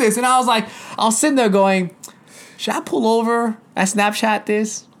 let's do this. And I was sitting there going, should I pull over and Snapchat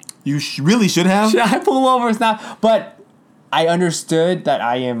this? You really should have. Should I pull over and snap? But I understood that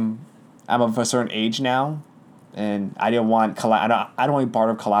I'm of a certain age now, and I didn't want I don't want to be part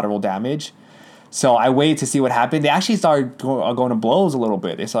of collateral damage. So I waited to see what happened. They actually started going to blows a little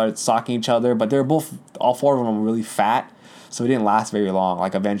bit. They started socking each other, but they're both, all four of them were really fat. So it didn't last very long.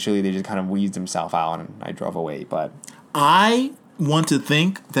 Like eventually they just kind of wheezed themselves out and I drove away. But I want to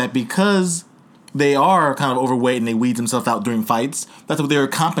think that because they are kind of overweight and they wheeze themselves out during fights, that's what they're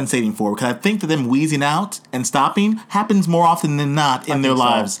compensating for. Because I think that them wheezing out and stopping happens more often than not in their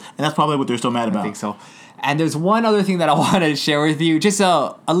lives. And that's probably what they're so mad about. I think so. And there's one other thing that I want to share with you. Just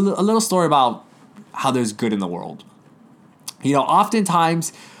a little story about how there's good in the world. You know,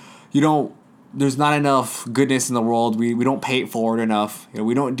 oftentimes, there's not enough goodness in the world. We don't pay it forward enough. You know,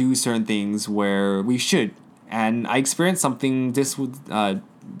 we don't do certain things where we should. And I experienced something just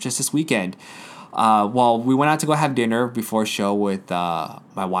this weekend. Well, we went out to go have dinner before a show with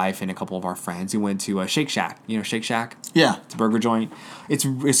my wife and a couple of our friends. We went to Shake Shack. You know Shake Shack? Yeah. It's a burger joint. It's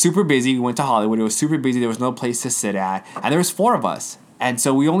super busy. We went to Hollywood. It was super busy. There was no place to sit at. And there was 4 of us. And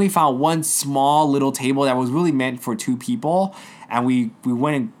so we only found one small little table that was really meant for 2 people. And we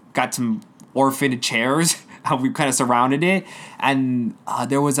went and got some orphaned chairs. We kind of surrounded it. And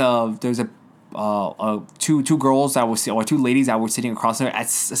there was two girls that was, or 2 ladies that were sitting across there,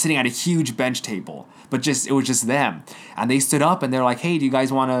 sitting at a huge bench table. But it was just them. And they stood up and they're like, "Hey, do you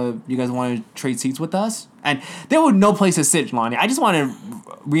guys want to trade seats with us?" And there was no place to sit, Lonnie. I just want to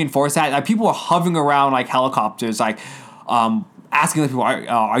reinforce that. Like, people were hovering around like helicopters, like asking the people,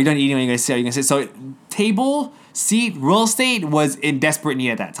 "Are you done eating? Are you gonna sit? Are you gonna sit?" So table, seat, real estate was in desperate need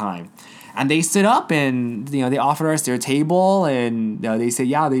at that time. And they stood up and, they offered us their table and they said,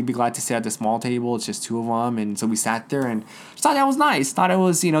 yeah, they'd be glad to sit at the small table. It's just 2 of them. And so we sat there and just thought that was nice. Thought it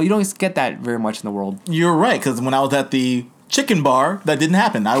was, you don't get that very much in the world. You're right, because when I was at the chicken bar, that didn't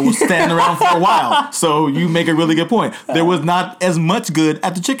happen. I was standing around for a while. So you make a really good point. There was not as much good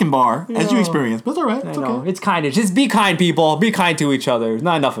at the chicken bar as you experienced. But it's all right. It's okay. It's kindness. Just be kind, people. Be kind to each other.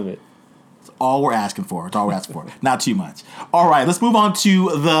 Not enough of it. All we're asking for. It's all we're asking for. Not too much. All right, let's move on to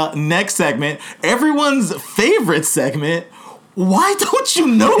the next segment. Everyone's favorite segment. Why don't you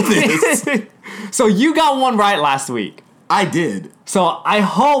know this? So you got one right last week. I did. So I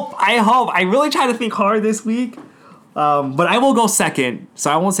really try to think hard this week. But I will go second.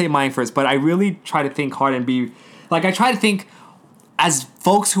 So I won't say mine first. But I really try to think hard and be... Like, I try to think... As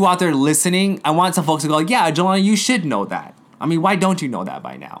folks who out there listening, I want some folks to go, yeah, Jelani, you should know that. I mean, why don't you know that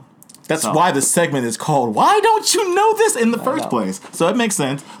by now? That's why the segment is called Why Don't You Know This in the first place. So it makes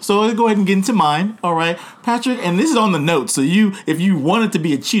sense. So let's go ahead and get into mine. All right, Patrick, and this is on the notes. So if you wanted to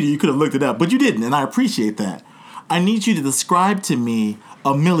be a cheater, you could have looked it up, but you didn't, and I appreciate that. I need you to describe to me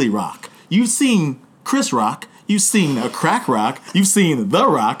a Millie Rock. You've seen Chris Rock. You've seen a Crack Rock. You've seen The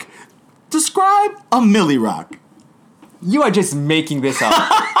Rock. Describe a Millie Rock. You are just making this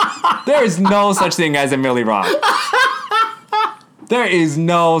up. There is no such thing as a Millie Rock. There is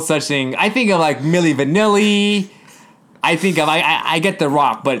no such thing. I think of like Milli Vanilli. I think of I get The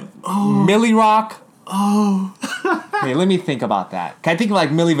Rock, but Millie Rock. Oh. Hey, let me think about that. I think of like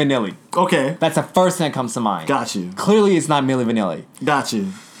Milli Vanilli. Okay. That's the first thing that comes to mind. Got you. Clearly, it's not Milli Vanilli. Got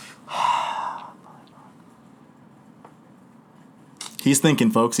you. He's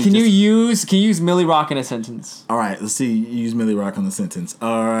thinking, folks. Can you use Millie Rock in a sentence? All right. Let's see. Use Millie Rock in the sentence.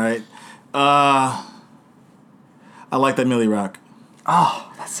 All right. I like that Millie Rock.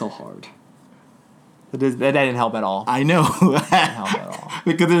 Oh, that's so hard. That didn't help at all. I know. Didn't help at all.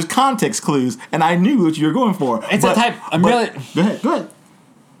 Because there's context clues, and I knew what you were going for. It's a type. Go ahead.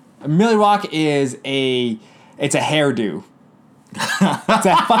 A Millie Rock is it's a hairdo. It's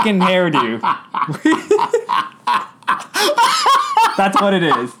a fucking hairdo. That's what it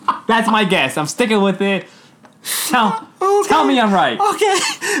is. That's my guess. I'm sticking with it. Tell me I'm right. Okay.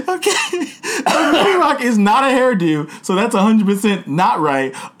 A Millie Rock is not a hairdo, so that's 100% not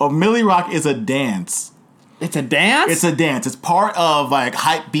right. A Millie Rock is a dance. It's a dance? It's a dance. It's part of like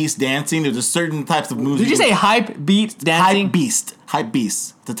hype beast dancing. There's a certain types of moves. Did you say hype beat dancing? Hype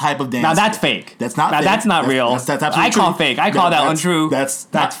beast. The type of dance. Now that's fake. That's not fake. That's not real. That's absolutely I true. Call fake. I call that untrue.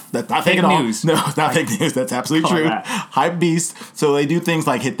 That's not fake at all. News. No, it's not fake news. That's absolutely true. That. Hype beast. So they do things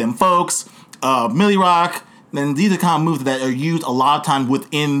like hit them folks, Millie Rock. And these are kind of moves that are used a lot of times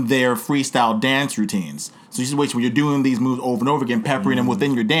within their freestyle dance routines. So this is where you're doing these moves over and over again, peppering them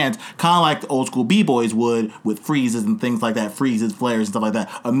within your dance, kind of like the old school b-boys would with freezes and things like that, freezes, flares, and stuff like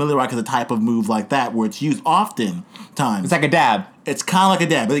that. A Millie Rock is a type of move like that where it's used often times. It's like a dab. It's kind of like a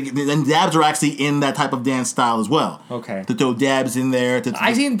dab. And dabs are actually in that type of dance style as well. Okay. To throw dabs in there.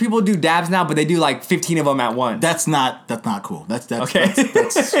 I've seen people do dabs now, but they do like 15 of them at once. That's not cool. That's okay.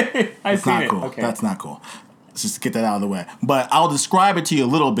 That's not cool. Okay. That's not cool. Let's just get that out of the way. But I'll describe it to you a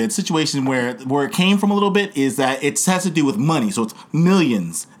little bit. Situation where it came from a little bit is that it has to do with money. So it's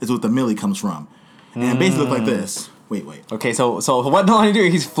millions is what the milli comes from. and it basically looked like this. Wait. Okay, so what Nolani do?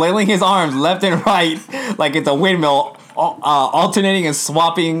 He's flailing his arms left and right like it's a windmill, alternating and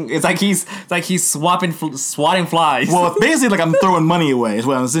swapping. It's like he's swatting flies. Well, it's basically like I'm throwing money away. Is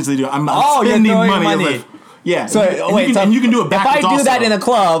what I'm essentially doing. I'm you're spending throwing money. money. Yeah. So and you can do it backwards. If I do that in a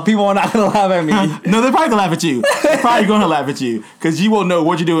club, people are not gonna laugh at me. No, they're probably gonna laugh at you. They're probably gonna laugh at you because you won't know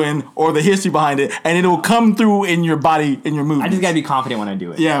what you're doing or the history behind it, and it'll come through in your body, in your movements. I just gotta be confident when I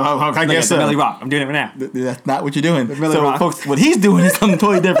do it. Yeah, I guess so. Millie Rock. I'm doing it right now. That's not what you're doing. Millie So, Rock. folks, what he's doing is something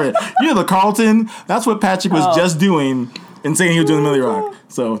totally different. You know, the Carlton. That's what Patrick was just doing and saying he was doing the Millie Rock.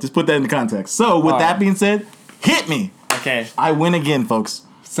 So just put that into context. So with that being said, hit me. Okay. I win again, folks.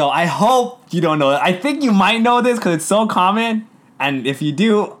 So I hope you don't know it. I think you might know this because it's so common, and if you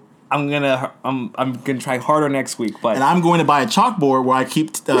do, I'm gonna try harder next week. But And I'm going to buy a chalkboard where I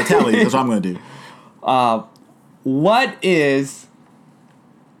keep tallies. That's what I'm going to do. what is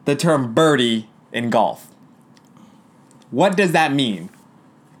the term birdie in golf? What does that mean?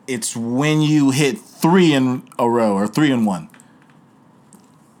 It's when you hit 3 in a row or 3 in 1.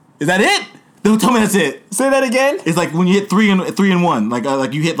 Is that it? Don't tell me that's it. Say that again. It's like when you hit 3 in 1.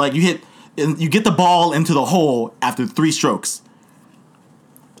 Like you hit and you get the ball into the hole after 3 strokes.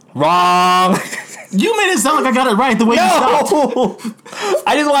 Wrong. You made it sound like I got it right the way you stopped. No.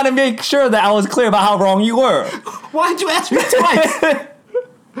 I just want to make sure that I was clear about how wrong you were. Why'd you ask me twice?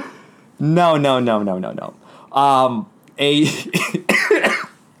 No.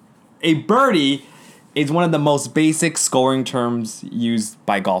 A birdie is one of the most basic scoring terms used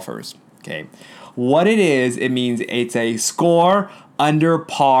by golfers. Okay, what it is, it means it's a score under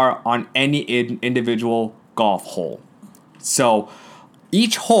par on any individual golf hole. So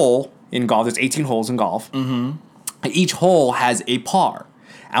each hole in golf, there's 18 holes in golf. Mm-hmm. Each hole has a par,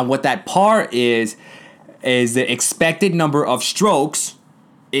 and what that par is the expected number of strokes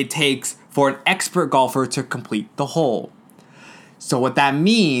it takes for an expert golfer to complete the hole. So what that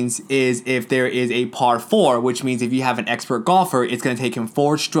means is if there is a par 4, which means if you have an expert golfer, it's going to take him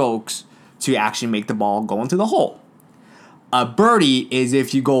 4 strokes to actually make the ball go into the hole. A birdie is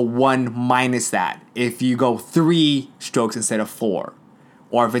if you go 1 minus that. If you go 3 strokes instead of 4.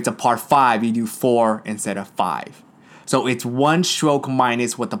 Or if it's a par 5, you do 4 instead of 5. So it's 1 stroke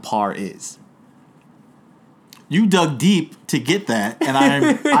minus what the par is. You dug deep to get that, and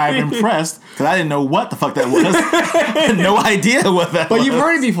I'm impressed because I didn't know what the fuck that was. I had no idea what that was. But you've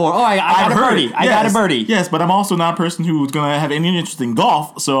heard it before. Oh, I got a birdie. I got a birdie. Yes, but I'm also not a person who's going to have any interest in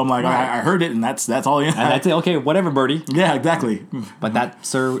golf, so I'm like, I heard it, and that's all. And that's it. Okay, whatever, birdie. Yeah, exactly. But that,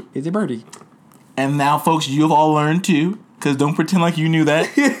 sir, is a birdie. And now, folks, you have all learned too, because don't pretend like you knew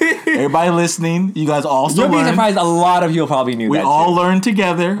that. Everybody listening, you guys also You'll learned. be surprised a lot of you probably knew We that. all learned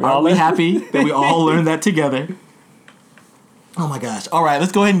together. Are we learned- happy that we all learned that together? Oh my gosh. All right,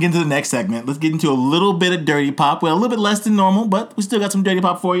 let's go ahead and get into the next segment. Let's get into a little bit of Dirty Pop. Well, a little bit less than normal, but we still got some Dirty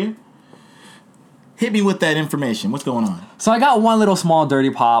Pop for you. Hit me with that information. What's going on? So I got one little small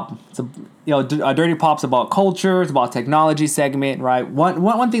Dirty Pop. It's a Dirty Pop's about culture. It's about technology segment, right?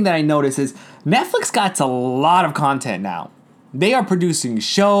 One thing that I noticed is Netflix got a lot of content now. They are producing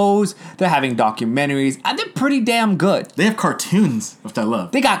shows. They're having documentaries, and they're pretty damn good. They have cartoons, which I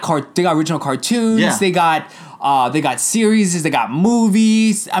love. They got original cartoons. Yeah. They got series. They got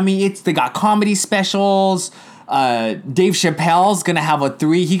movies. I mean, they got comedy specials. Dave Chappelle's gonna have a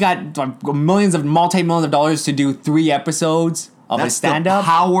 3. He got multi-millions of dollars to do 3 episodes of his stand-up. The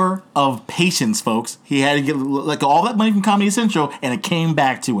power of patience, folks. He had to get like all that money from Comedy Central, and it came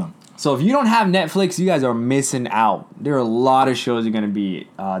back to him. So if you don't have Netflix, you guys are missing out. There are a lot of shows you're gonna be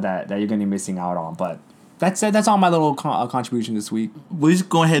that you're gonna be missing out on. But that's it. That's all my little contribution this week. We'll just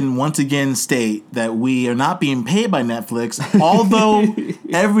go ahead and once again state that we are not being paid by Netflix, although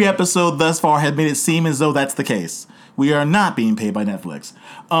every episode thus far has made it seem as though that's the case. We are not being paid by Netflix.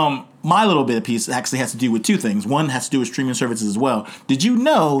 My little bit of piece actually has to do with 2 things. One has to do with streaming services as well. Did you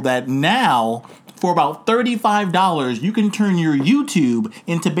know that now, for about $35, you can turn your YouTube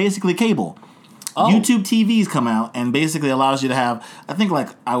into basically cable? Oh. YouTube TVs come out and basically allows you to have, I think when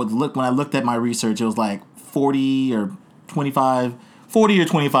I looked at my research, it was like 40 or 25.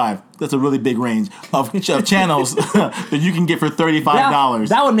 That's a really big range of channels that you can get for $35.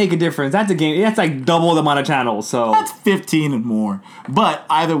 That would make a difference. That's a game. That's like double the amount of channels. So that's 15 and more. But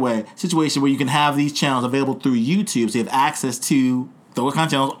either way, situation where you can have these channels available through YouTube, so you have access to those kind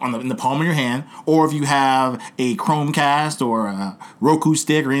of channels in the palm of your hand, or if you have a Chromecast or a Roku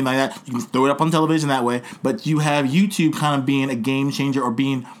stick or anything like that, you can throw it up on television that way. But you have YouTube kind of being a game changer or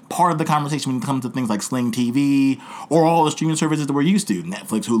being part of the conversation when it comes to things like Sling TV or all the streaming services that we're used to,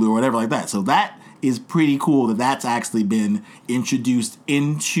 Netflix, Hulu, or whatever like that. So that is pretty cool that that's actually been introduced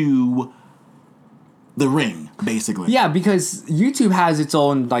into the ring, basically. Yeah, because YouTube has its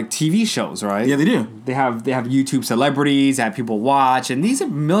own like TV shows, right? Yeah, they do. They have YouTube celebrities that people watch, and these are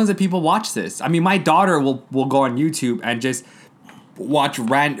millions of people watch this. I mean, my daughter will go on YouTube and just watch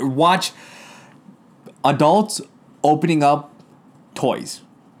adults opening up toys.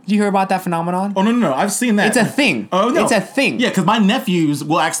 Did you hear about that phenomenon? Oh, no. I've seen that. It's a thing. Oh, no. It's a thing. Yeah, because my nephews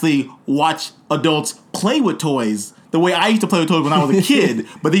will actually watch adults play with toys the way I used to play with toys when I was a kid.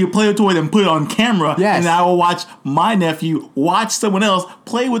 But they would play with toys and put it on camera. Yes. And I will watch my nephew watch someone else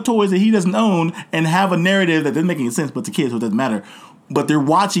play with toys that he doesn't own and have a narrative that doesn't make any sense, but it's a kid, so it doesn't matter. But they're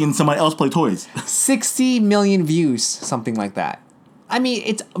watching somebody else play toys. 60 million views, something like that. I mean,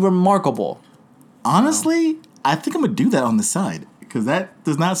 it's remarkable. Honestly, I think I'm going to do that on the side. Because that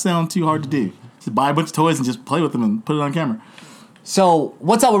does not sound too hard to do. Just buy a bunch of toys and just play with them and put it on camera. So,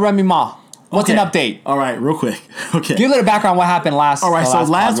 what's up with Remy Ma? What's an update? All right, real quick. Okay. Give a little background what happened last. All right, so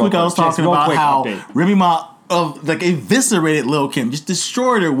last week I was talking about how update. Remy Ma eviscerated Lil Kim, just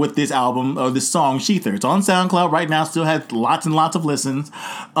destroyed her with this album, or this song, Sheether. It's on SoundCloud right now, still has lots and lots of listens.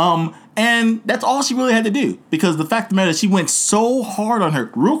 And that's all she really had to do. Because the fact of the matter is she went so hard on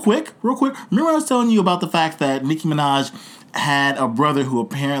her. Real quick. Remember I was telling you about the fact that Nicki Minaj had a brother who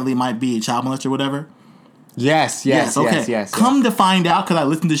apparently might be a child molester or whatever? Yes. Come to find out, because I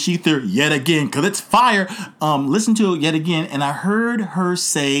listened to Sheether yet again, because it's fire. Listen to it yet again, and I heard her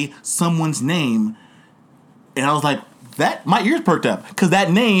say someone's name, and I was like, that, my ears perked up, because that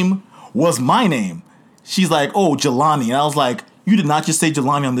name was my name. She's like, oh, Jelani, and I was like, you did not just say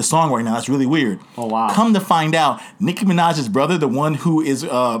Jelani on this song right now. That's really weird. Oh, wow. Come to find out, Nicki Minaj's brother, the one who is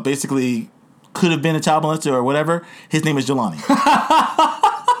basically could have been a child molester or whatever, his name is Jelani.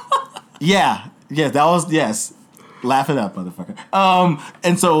 Yeah, that was, yes. Laugh it up, motherfucker.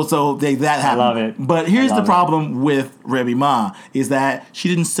 And so that happened. I love it. But here's the problem with Remy Ma, is that she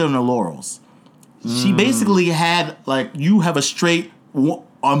didn't sit on her laurels. She basically had, like, you have a straight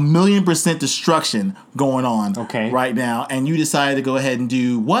 1,000,000% destruction going on right now, and you decided to go ahead and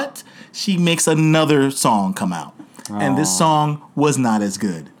do what? She makes another song come out. And this song was not as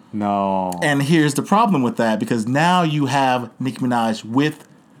good. No. And here's the problem with that, because now you have Nicki Minaj with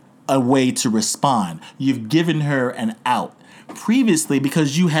a way to respond. You've given her an out. Previously,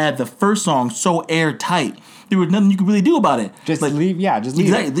 because you had the first song so airtight, there was nothing you could really do about it. Just leave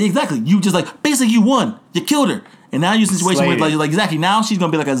it. Exactly. You just basically you won. You killed her. And now you're in a situation where exactly, now she's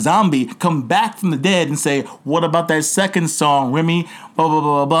going to be like a zombie, come back from the dead and say, what about that second song, Remy, blah, blah,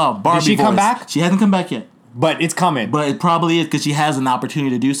 blah, blah, Barbie Did she come back? She hasn't come back yet. But it's coming. But it probably is, because she has an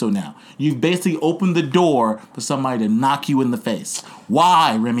opportunity to do so now. You've basically opened the door for somebody to knock you in the face.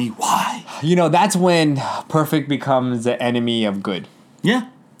 Why, Remy? Why? That's when perfect becomes the enemy of good. Yeah.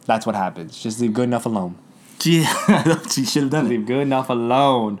 That's what happens. Just leave good enough alone. Yeah, she should have done it. Leave good enough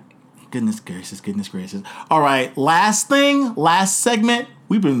alone. Goodness gracious. All right, last segment.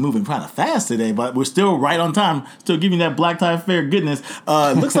 We've been moving kind of fast today, but we're still right on time. Still giving that black tie fair goodness.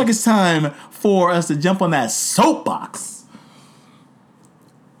 Looks like it's time for us to jump on that soapbox.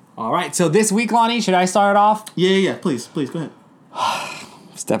 All right, so this week, Lonnie, should I start off? Yeah. Please, go ahead.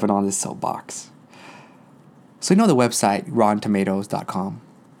 Stepping on this soapbox. So the website, RottenTomatoes.com.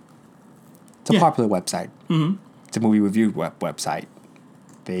 It's a popular website. Mm-hmm. It's a movie review website.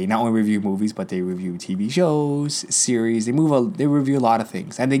 They not only review movies, but they review TV shows, series. They review a lot of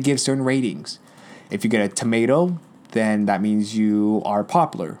things, and they give certain ratings. If you get a tomato, then that means you are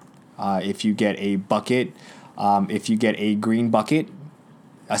popular. If you get a bucket, if you get a green bucket,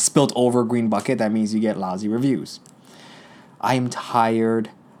 a spilt over green bucket, that means you get lousy reviews. I am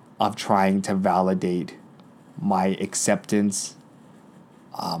tired of trying to validate my acceptance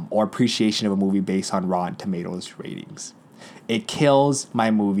or appreciation of a movie based on Rotten Tomatoes ratings. It kills my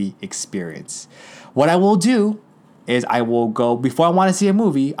movie experience. What I will do is I will go, before I want to see a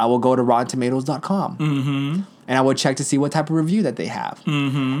movie, I will go to RottenTomatoes.com. Mm-hmm. And I will check to see what type of review that they have.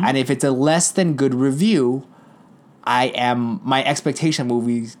 Mm-hmm. And if it's a less than good review, my expectation of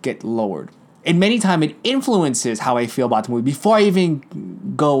movies get lowered. And many times it influences how I feel about the movie before I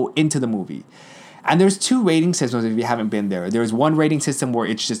even go into the movie. And there's two rating systems if you haven't been there. There's one rating system where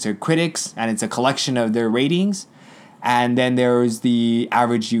it's just their critics and it's a collection of their ratings. And then there's the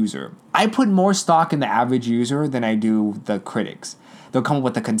average user. I put more stock in the average user than I do the critics. They'll come up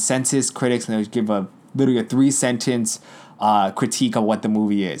with the consensus critics and they'll give literally a 3-sentence critique of what the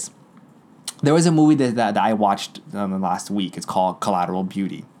movie is. There was a movie that I watched last week. It's called Collateral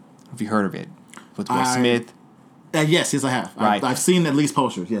Beauty. Have you heard of it? With Will Smith. Yes, I have. Right. I've seen at least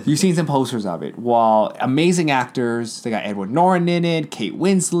posters. Yes, you've seen some posters of it. Well, amazing actors. They got Edward Norton in it, Kate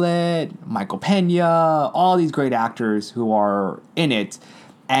Winslet, Michael Pena, all these great actors who are in it.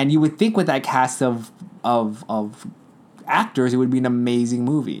 And you would think with that cast of actors, it would be an amazing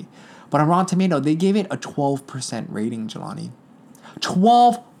movie. But on Rotten Tomato, they gave it a 12% rating, Jelani.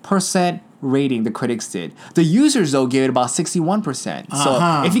 12% rating, the critics did. The users, though, gave it about 61%.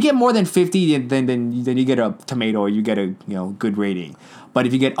 So if you get more than 50, then you get a tomato or you get a good rating. But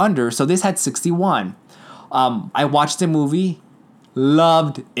if you get under, so this had 61. I watched the movie,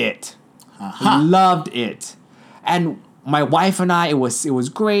 loved it. Loved it. And my wife and I, it was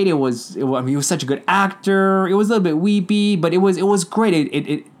great. I mean, he was such a good actor. It was a little bit weepy, but it was great.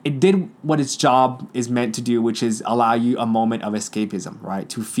 It did what its job is meant to do, which is allow you a moment of escapism, right?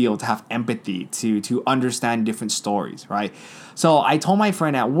 To feel, to have empathy, to understand different stories, right? So I told my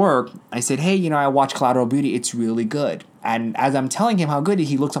friend at work, I said, hey, I watched Collateral Beauty. It's really good. And as I'm telling him how good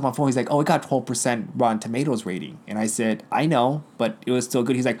he looks up on my phone. He's like, oh, it got 12% Rotten Tomatoes rating. And I said, I know, but it was still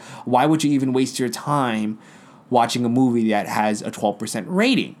good. He's like, why would you even waste your time watching a movie that has a 12%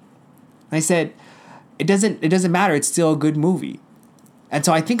 rating? And I said, it doesn't matter. It's still a good movie. And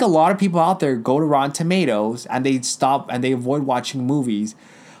so I think a lot of people out there go to Rotten Tomatoes and they stop and they avoid watching movies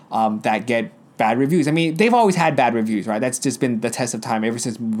that get bad reviews. I mean, they've always had bad reviews, right? That's just been the test of time ever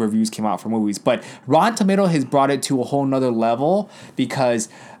since reviews came out for movies. But Rotten Tomato has brought it to a whole nother level because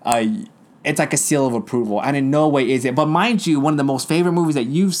it's like a seal of approval, and in no way is it. But mind you, one of the most favorite movies that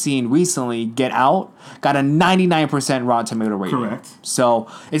you've seen recently, Get Out, got a 99% Rotten Tomato rating. Correct. So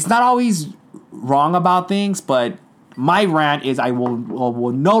it's not always wrong about things, but my rant is I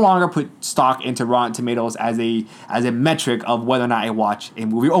will no longer put stock into Rotten Tomatoes as a metric of whether or not I watch a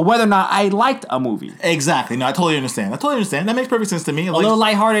movie or whether or not I liked a movie. Exactly. No, I totally understand. That makes perfect sense to me. A little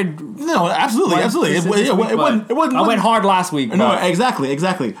lighthearted. No, absolutely. It wasn't. I went hard last week. No,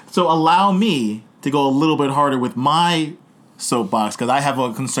 exactly. So allow me to go a little bit harder with my soapbox because I have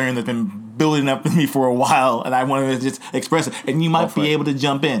a concern that's been building up in me for a while, and I want to just express it. And you might be able to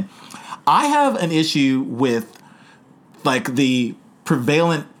jump in. I have an issue with like the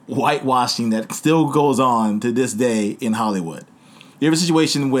prevalent whitewashing that still goes on to this day in Hollywood. You have a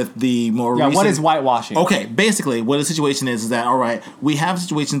situation with the more recent... what is whitewashing? Okay, basically, what the situation is that, all right, we have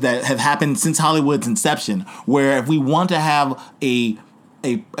situations that have happened since Hollywood's inception where if we want to have a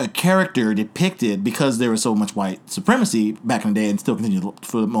character depicted, because there was so much white supremacy back in the day and still continues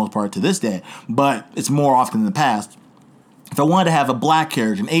for the most part to this day, but it's more often in the past. If I wanted to have a black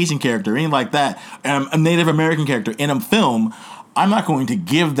character, an Asian character, anything like that, a Native American character in a film, I'm not going to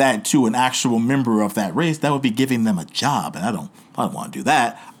give that to an actual member of that race. That would be giving them a job, and I don't want to do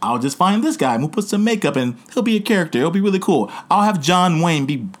that. I'll just find this guy and we'll put some makeup and he'll be a character. It'll be really cool. I'll have John Wayne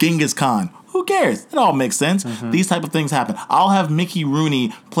be Genghis Khan. Who cares? It all makes sense. Mm-hmm. These type of things happen. I'll have Mickey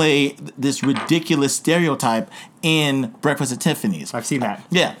Rooney play this ridiculous stereotype in Breakfast at Tiffany's. I've seen that.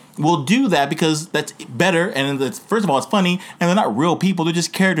 Yeah. We'll do that because that's better, and it's, first of all, it's funny, and they're not real people. They're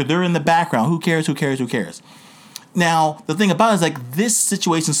just characters. They're in the background. Who cares? Now, the thing about it is, like, this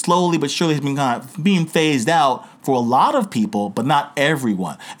situation slowly but surely has been kind of being phased out for a lot of people, but not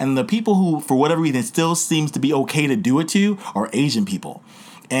everyone. And the people who, for whatever reason, still seems to be okay to do it to are Asian people.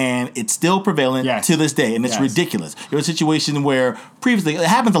 And it's still prevalent to this day, and it's ridiculous. There's a situation where previously, it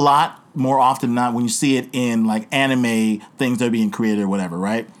happens a lot more often than not when you see it in, like, anime things that are being created or whatever,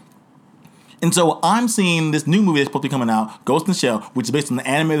 right? And so I'm seeing this new movie that's supposed to be coming out, Ghost in the Shell, which is based on the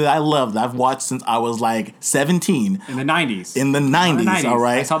anime that I love, that I've watched since I was like 17. In the 90s. In the 90s, all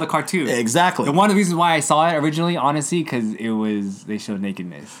right? I saw the cartoon. Exactly. And one of the reasons why I saw it originally, honestly, because they showed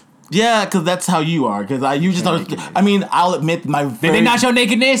nakedness. Yeah, because that's how you are. Because you just thought, I mean, I'll admit my... Did they not show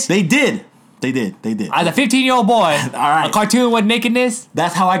nakedness? They did. They did. As a 15-year-old boy, all right. A cartoon with nakedness?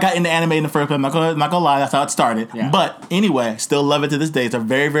 That's how I got into anime in the first place. I'm not gonna lie, that's how it started. Yeah. But anyway, still love it to this day. It's a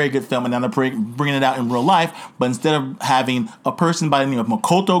very, very good film, and now they're bringing it out in real life. But instead of having a person by the name of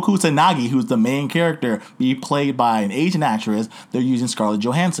Makoto Kusanagi, who's the main character, be played by an Asian actress, they're using Scarlett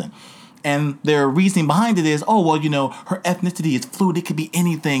Johansson. And their reasoning behind it is, her ethnicity is fluid. It could be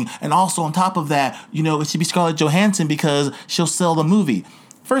anything. And also on top of that, it should be Scarlett Johansson because she'll sell the movie.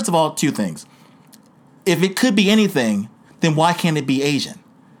 First of all, two things. If it could be anything, then why can't it be Asian?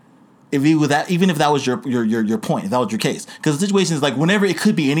 Even if that was your point, if that was your case. Because the situation is like whenever it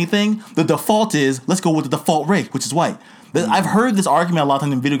could be anything, the default is, let's go with the default race, which is white. I've heard this argument a lot of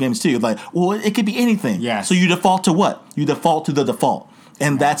times in video games too. Like, well, it could be anything. Yes. So you default to what? You default to the default.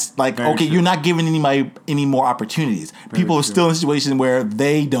 And that's like, very okay, true. You're not giving anybody any more opportunities. Very People are still in a situation where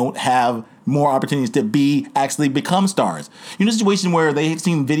they don't have more opportunities to actually become stars. You know, a situation where they've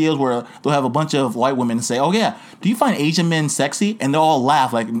seen videos where they'll have a bunch of white women say, oh yeah, do you find Asian men sexy? And they'll all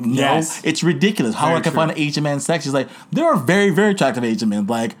laugh like, no, it's ridiculous. How I can find an Asian man sexy? It's like, there are very, very attractive Asian men.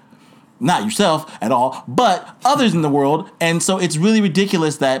 Like, not yourself at all, but others in the world. And so it's really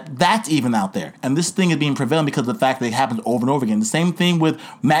ridiculous that that's even out there. And this thing is being prevalent because of the fact that it happens over and over again. The same thing with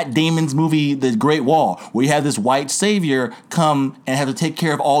Matt Damon's movie, The Great Wall, where you have this white savior come and have to take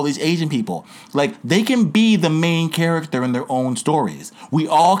care of all these Asian people. Like, they can be the main character in their own stories. We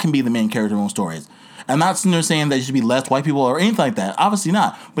all can be the main character in our own stories. I'm not sitting there saying that you should be less white people or anything like that. Obviously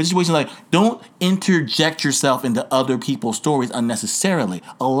not. But situations like, don't interject yourself into other people's stories unnecessarily.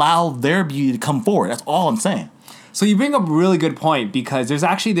 Allow their beauty to come forward. That's all I'm saying. So you bring up a really good point, because there's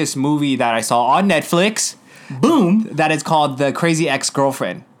actually this movie that I saw on Netflix. Boom. That is called The Crazy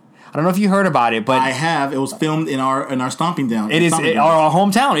Ex-Girlfriend. I don't know if you heard about it, but I have. It was filmed in our stomping down. it is our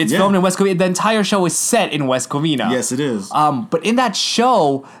hometown. It's Yeah. filmed in West Covina. The entire show is set in West Covina. Yes, it is. But in that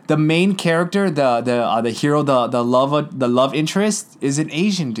show, the main character, the hero, the love interest, is an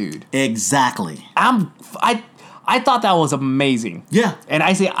Asian dude. Exactly. I thought that was amazing. Yeah. And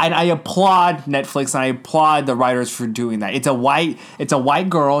I applaud Netflix and I applaud the writers for doing that. It's a white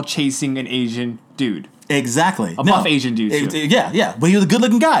girl chasing an Asian dude. Exactly. A buff Asian dude, too. Yeah. But he was a good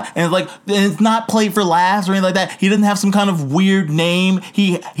looking guy. And it's not played for laughs or anything like that. He doesn't have some kind of weird name.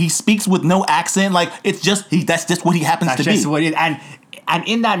 He speaks with no accent. Like, it's just that's just what he happens to be. That's just what it is. And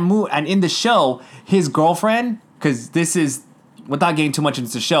in that and in the show, his girlfriend, because this is, without getting too much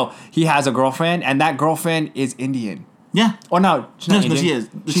into the show, he has a girlfriend, and that girlfriend is Indian. Yeah. Or no, she's not No, Indian.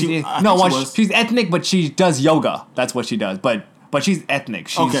 she is. She's ethnic, but she does yoga. That's what she does. But she's ethnic.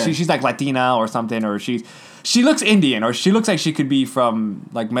 She's like Latina or something, or she looks Indian, or she looks like she could be from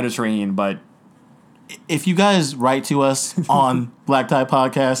like Mediterranean. But if you guys write to us on Black Tie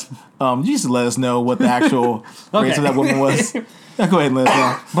Podcast, you just let us know what the actual race of that woman was. Go ahead and let us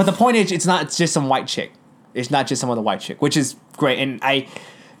know. But the point is, it's not just some white chick. It's not just some other white chick, which is great. And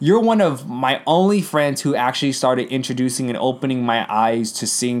you're one of my only friends who actually started introducing and opening my eyes to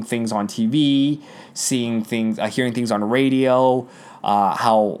seeing things on TV, seeing things, hearing things on radio,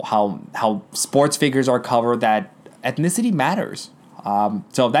 how sports figures are covered, that ethnicity matters.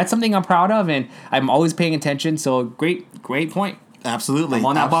 So that's something I'm proud of, and I'm always paying attention. So great point. Absolutely. I'm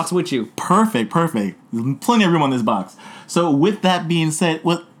on that box with you. Perfect. There's plenty of room on this box. So with that being said,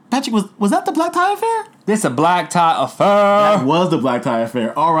 Patrick, was that the Black Tie Affair? This is a Black Tie Affair. That was the Black Tie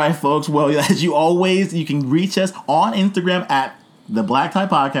Affair. All right, folks. Well, as you always, you can reach us on Instagram at the Black Tie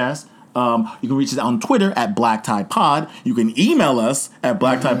Podcast. You can reach us on Twitter at Black Tie Pod. You can email us at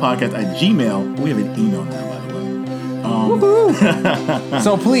blacktiepodcast@gmail.com. We have an email now, by the way.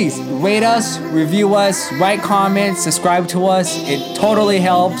 So please rate us, review us, write comments, subscribe to us. It totally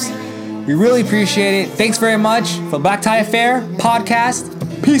helps. We really appreciate it. Thanks very much for Black Tie Affair Podcast.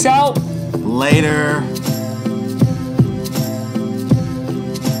 Peace out. Later.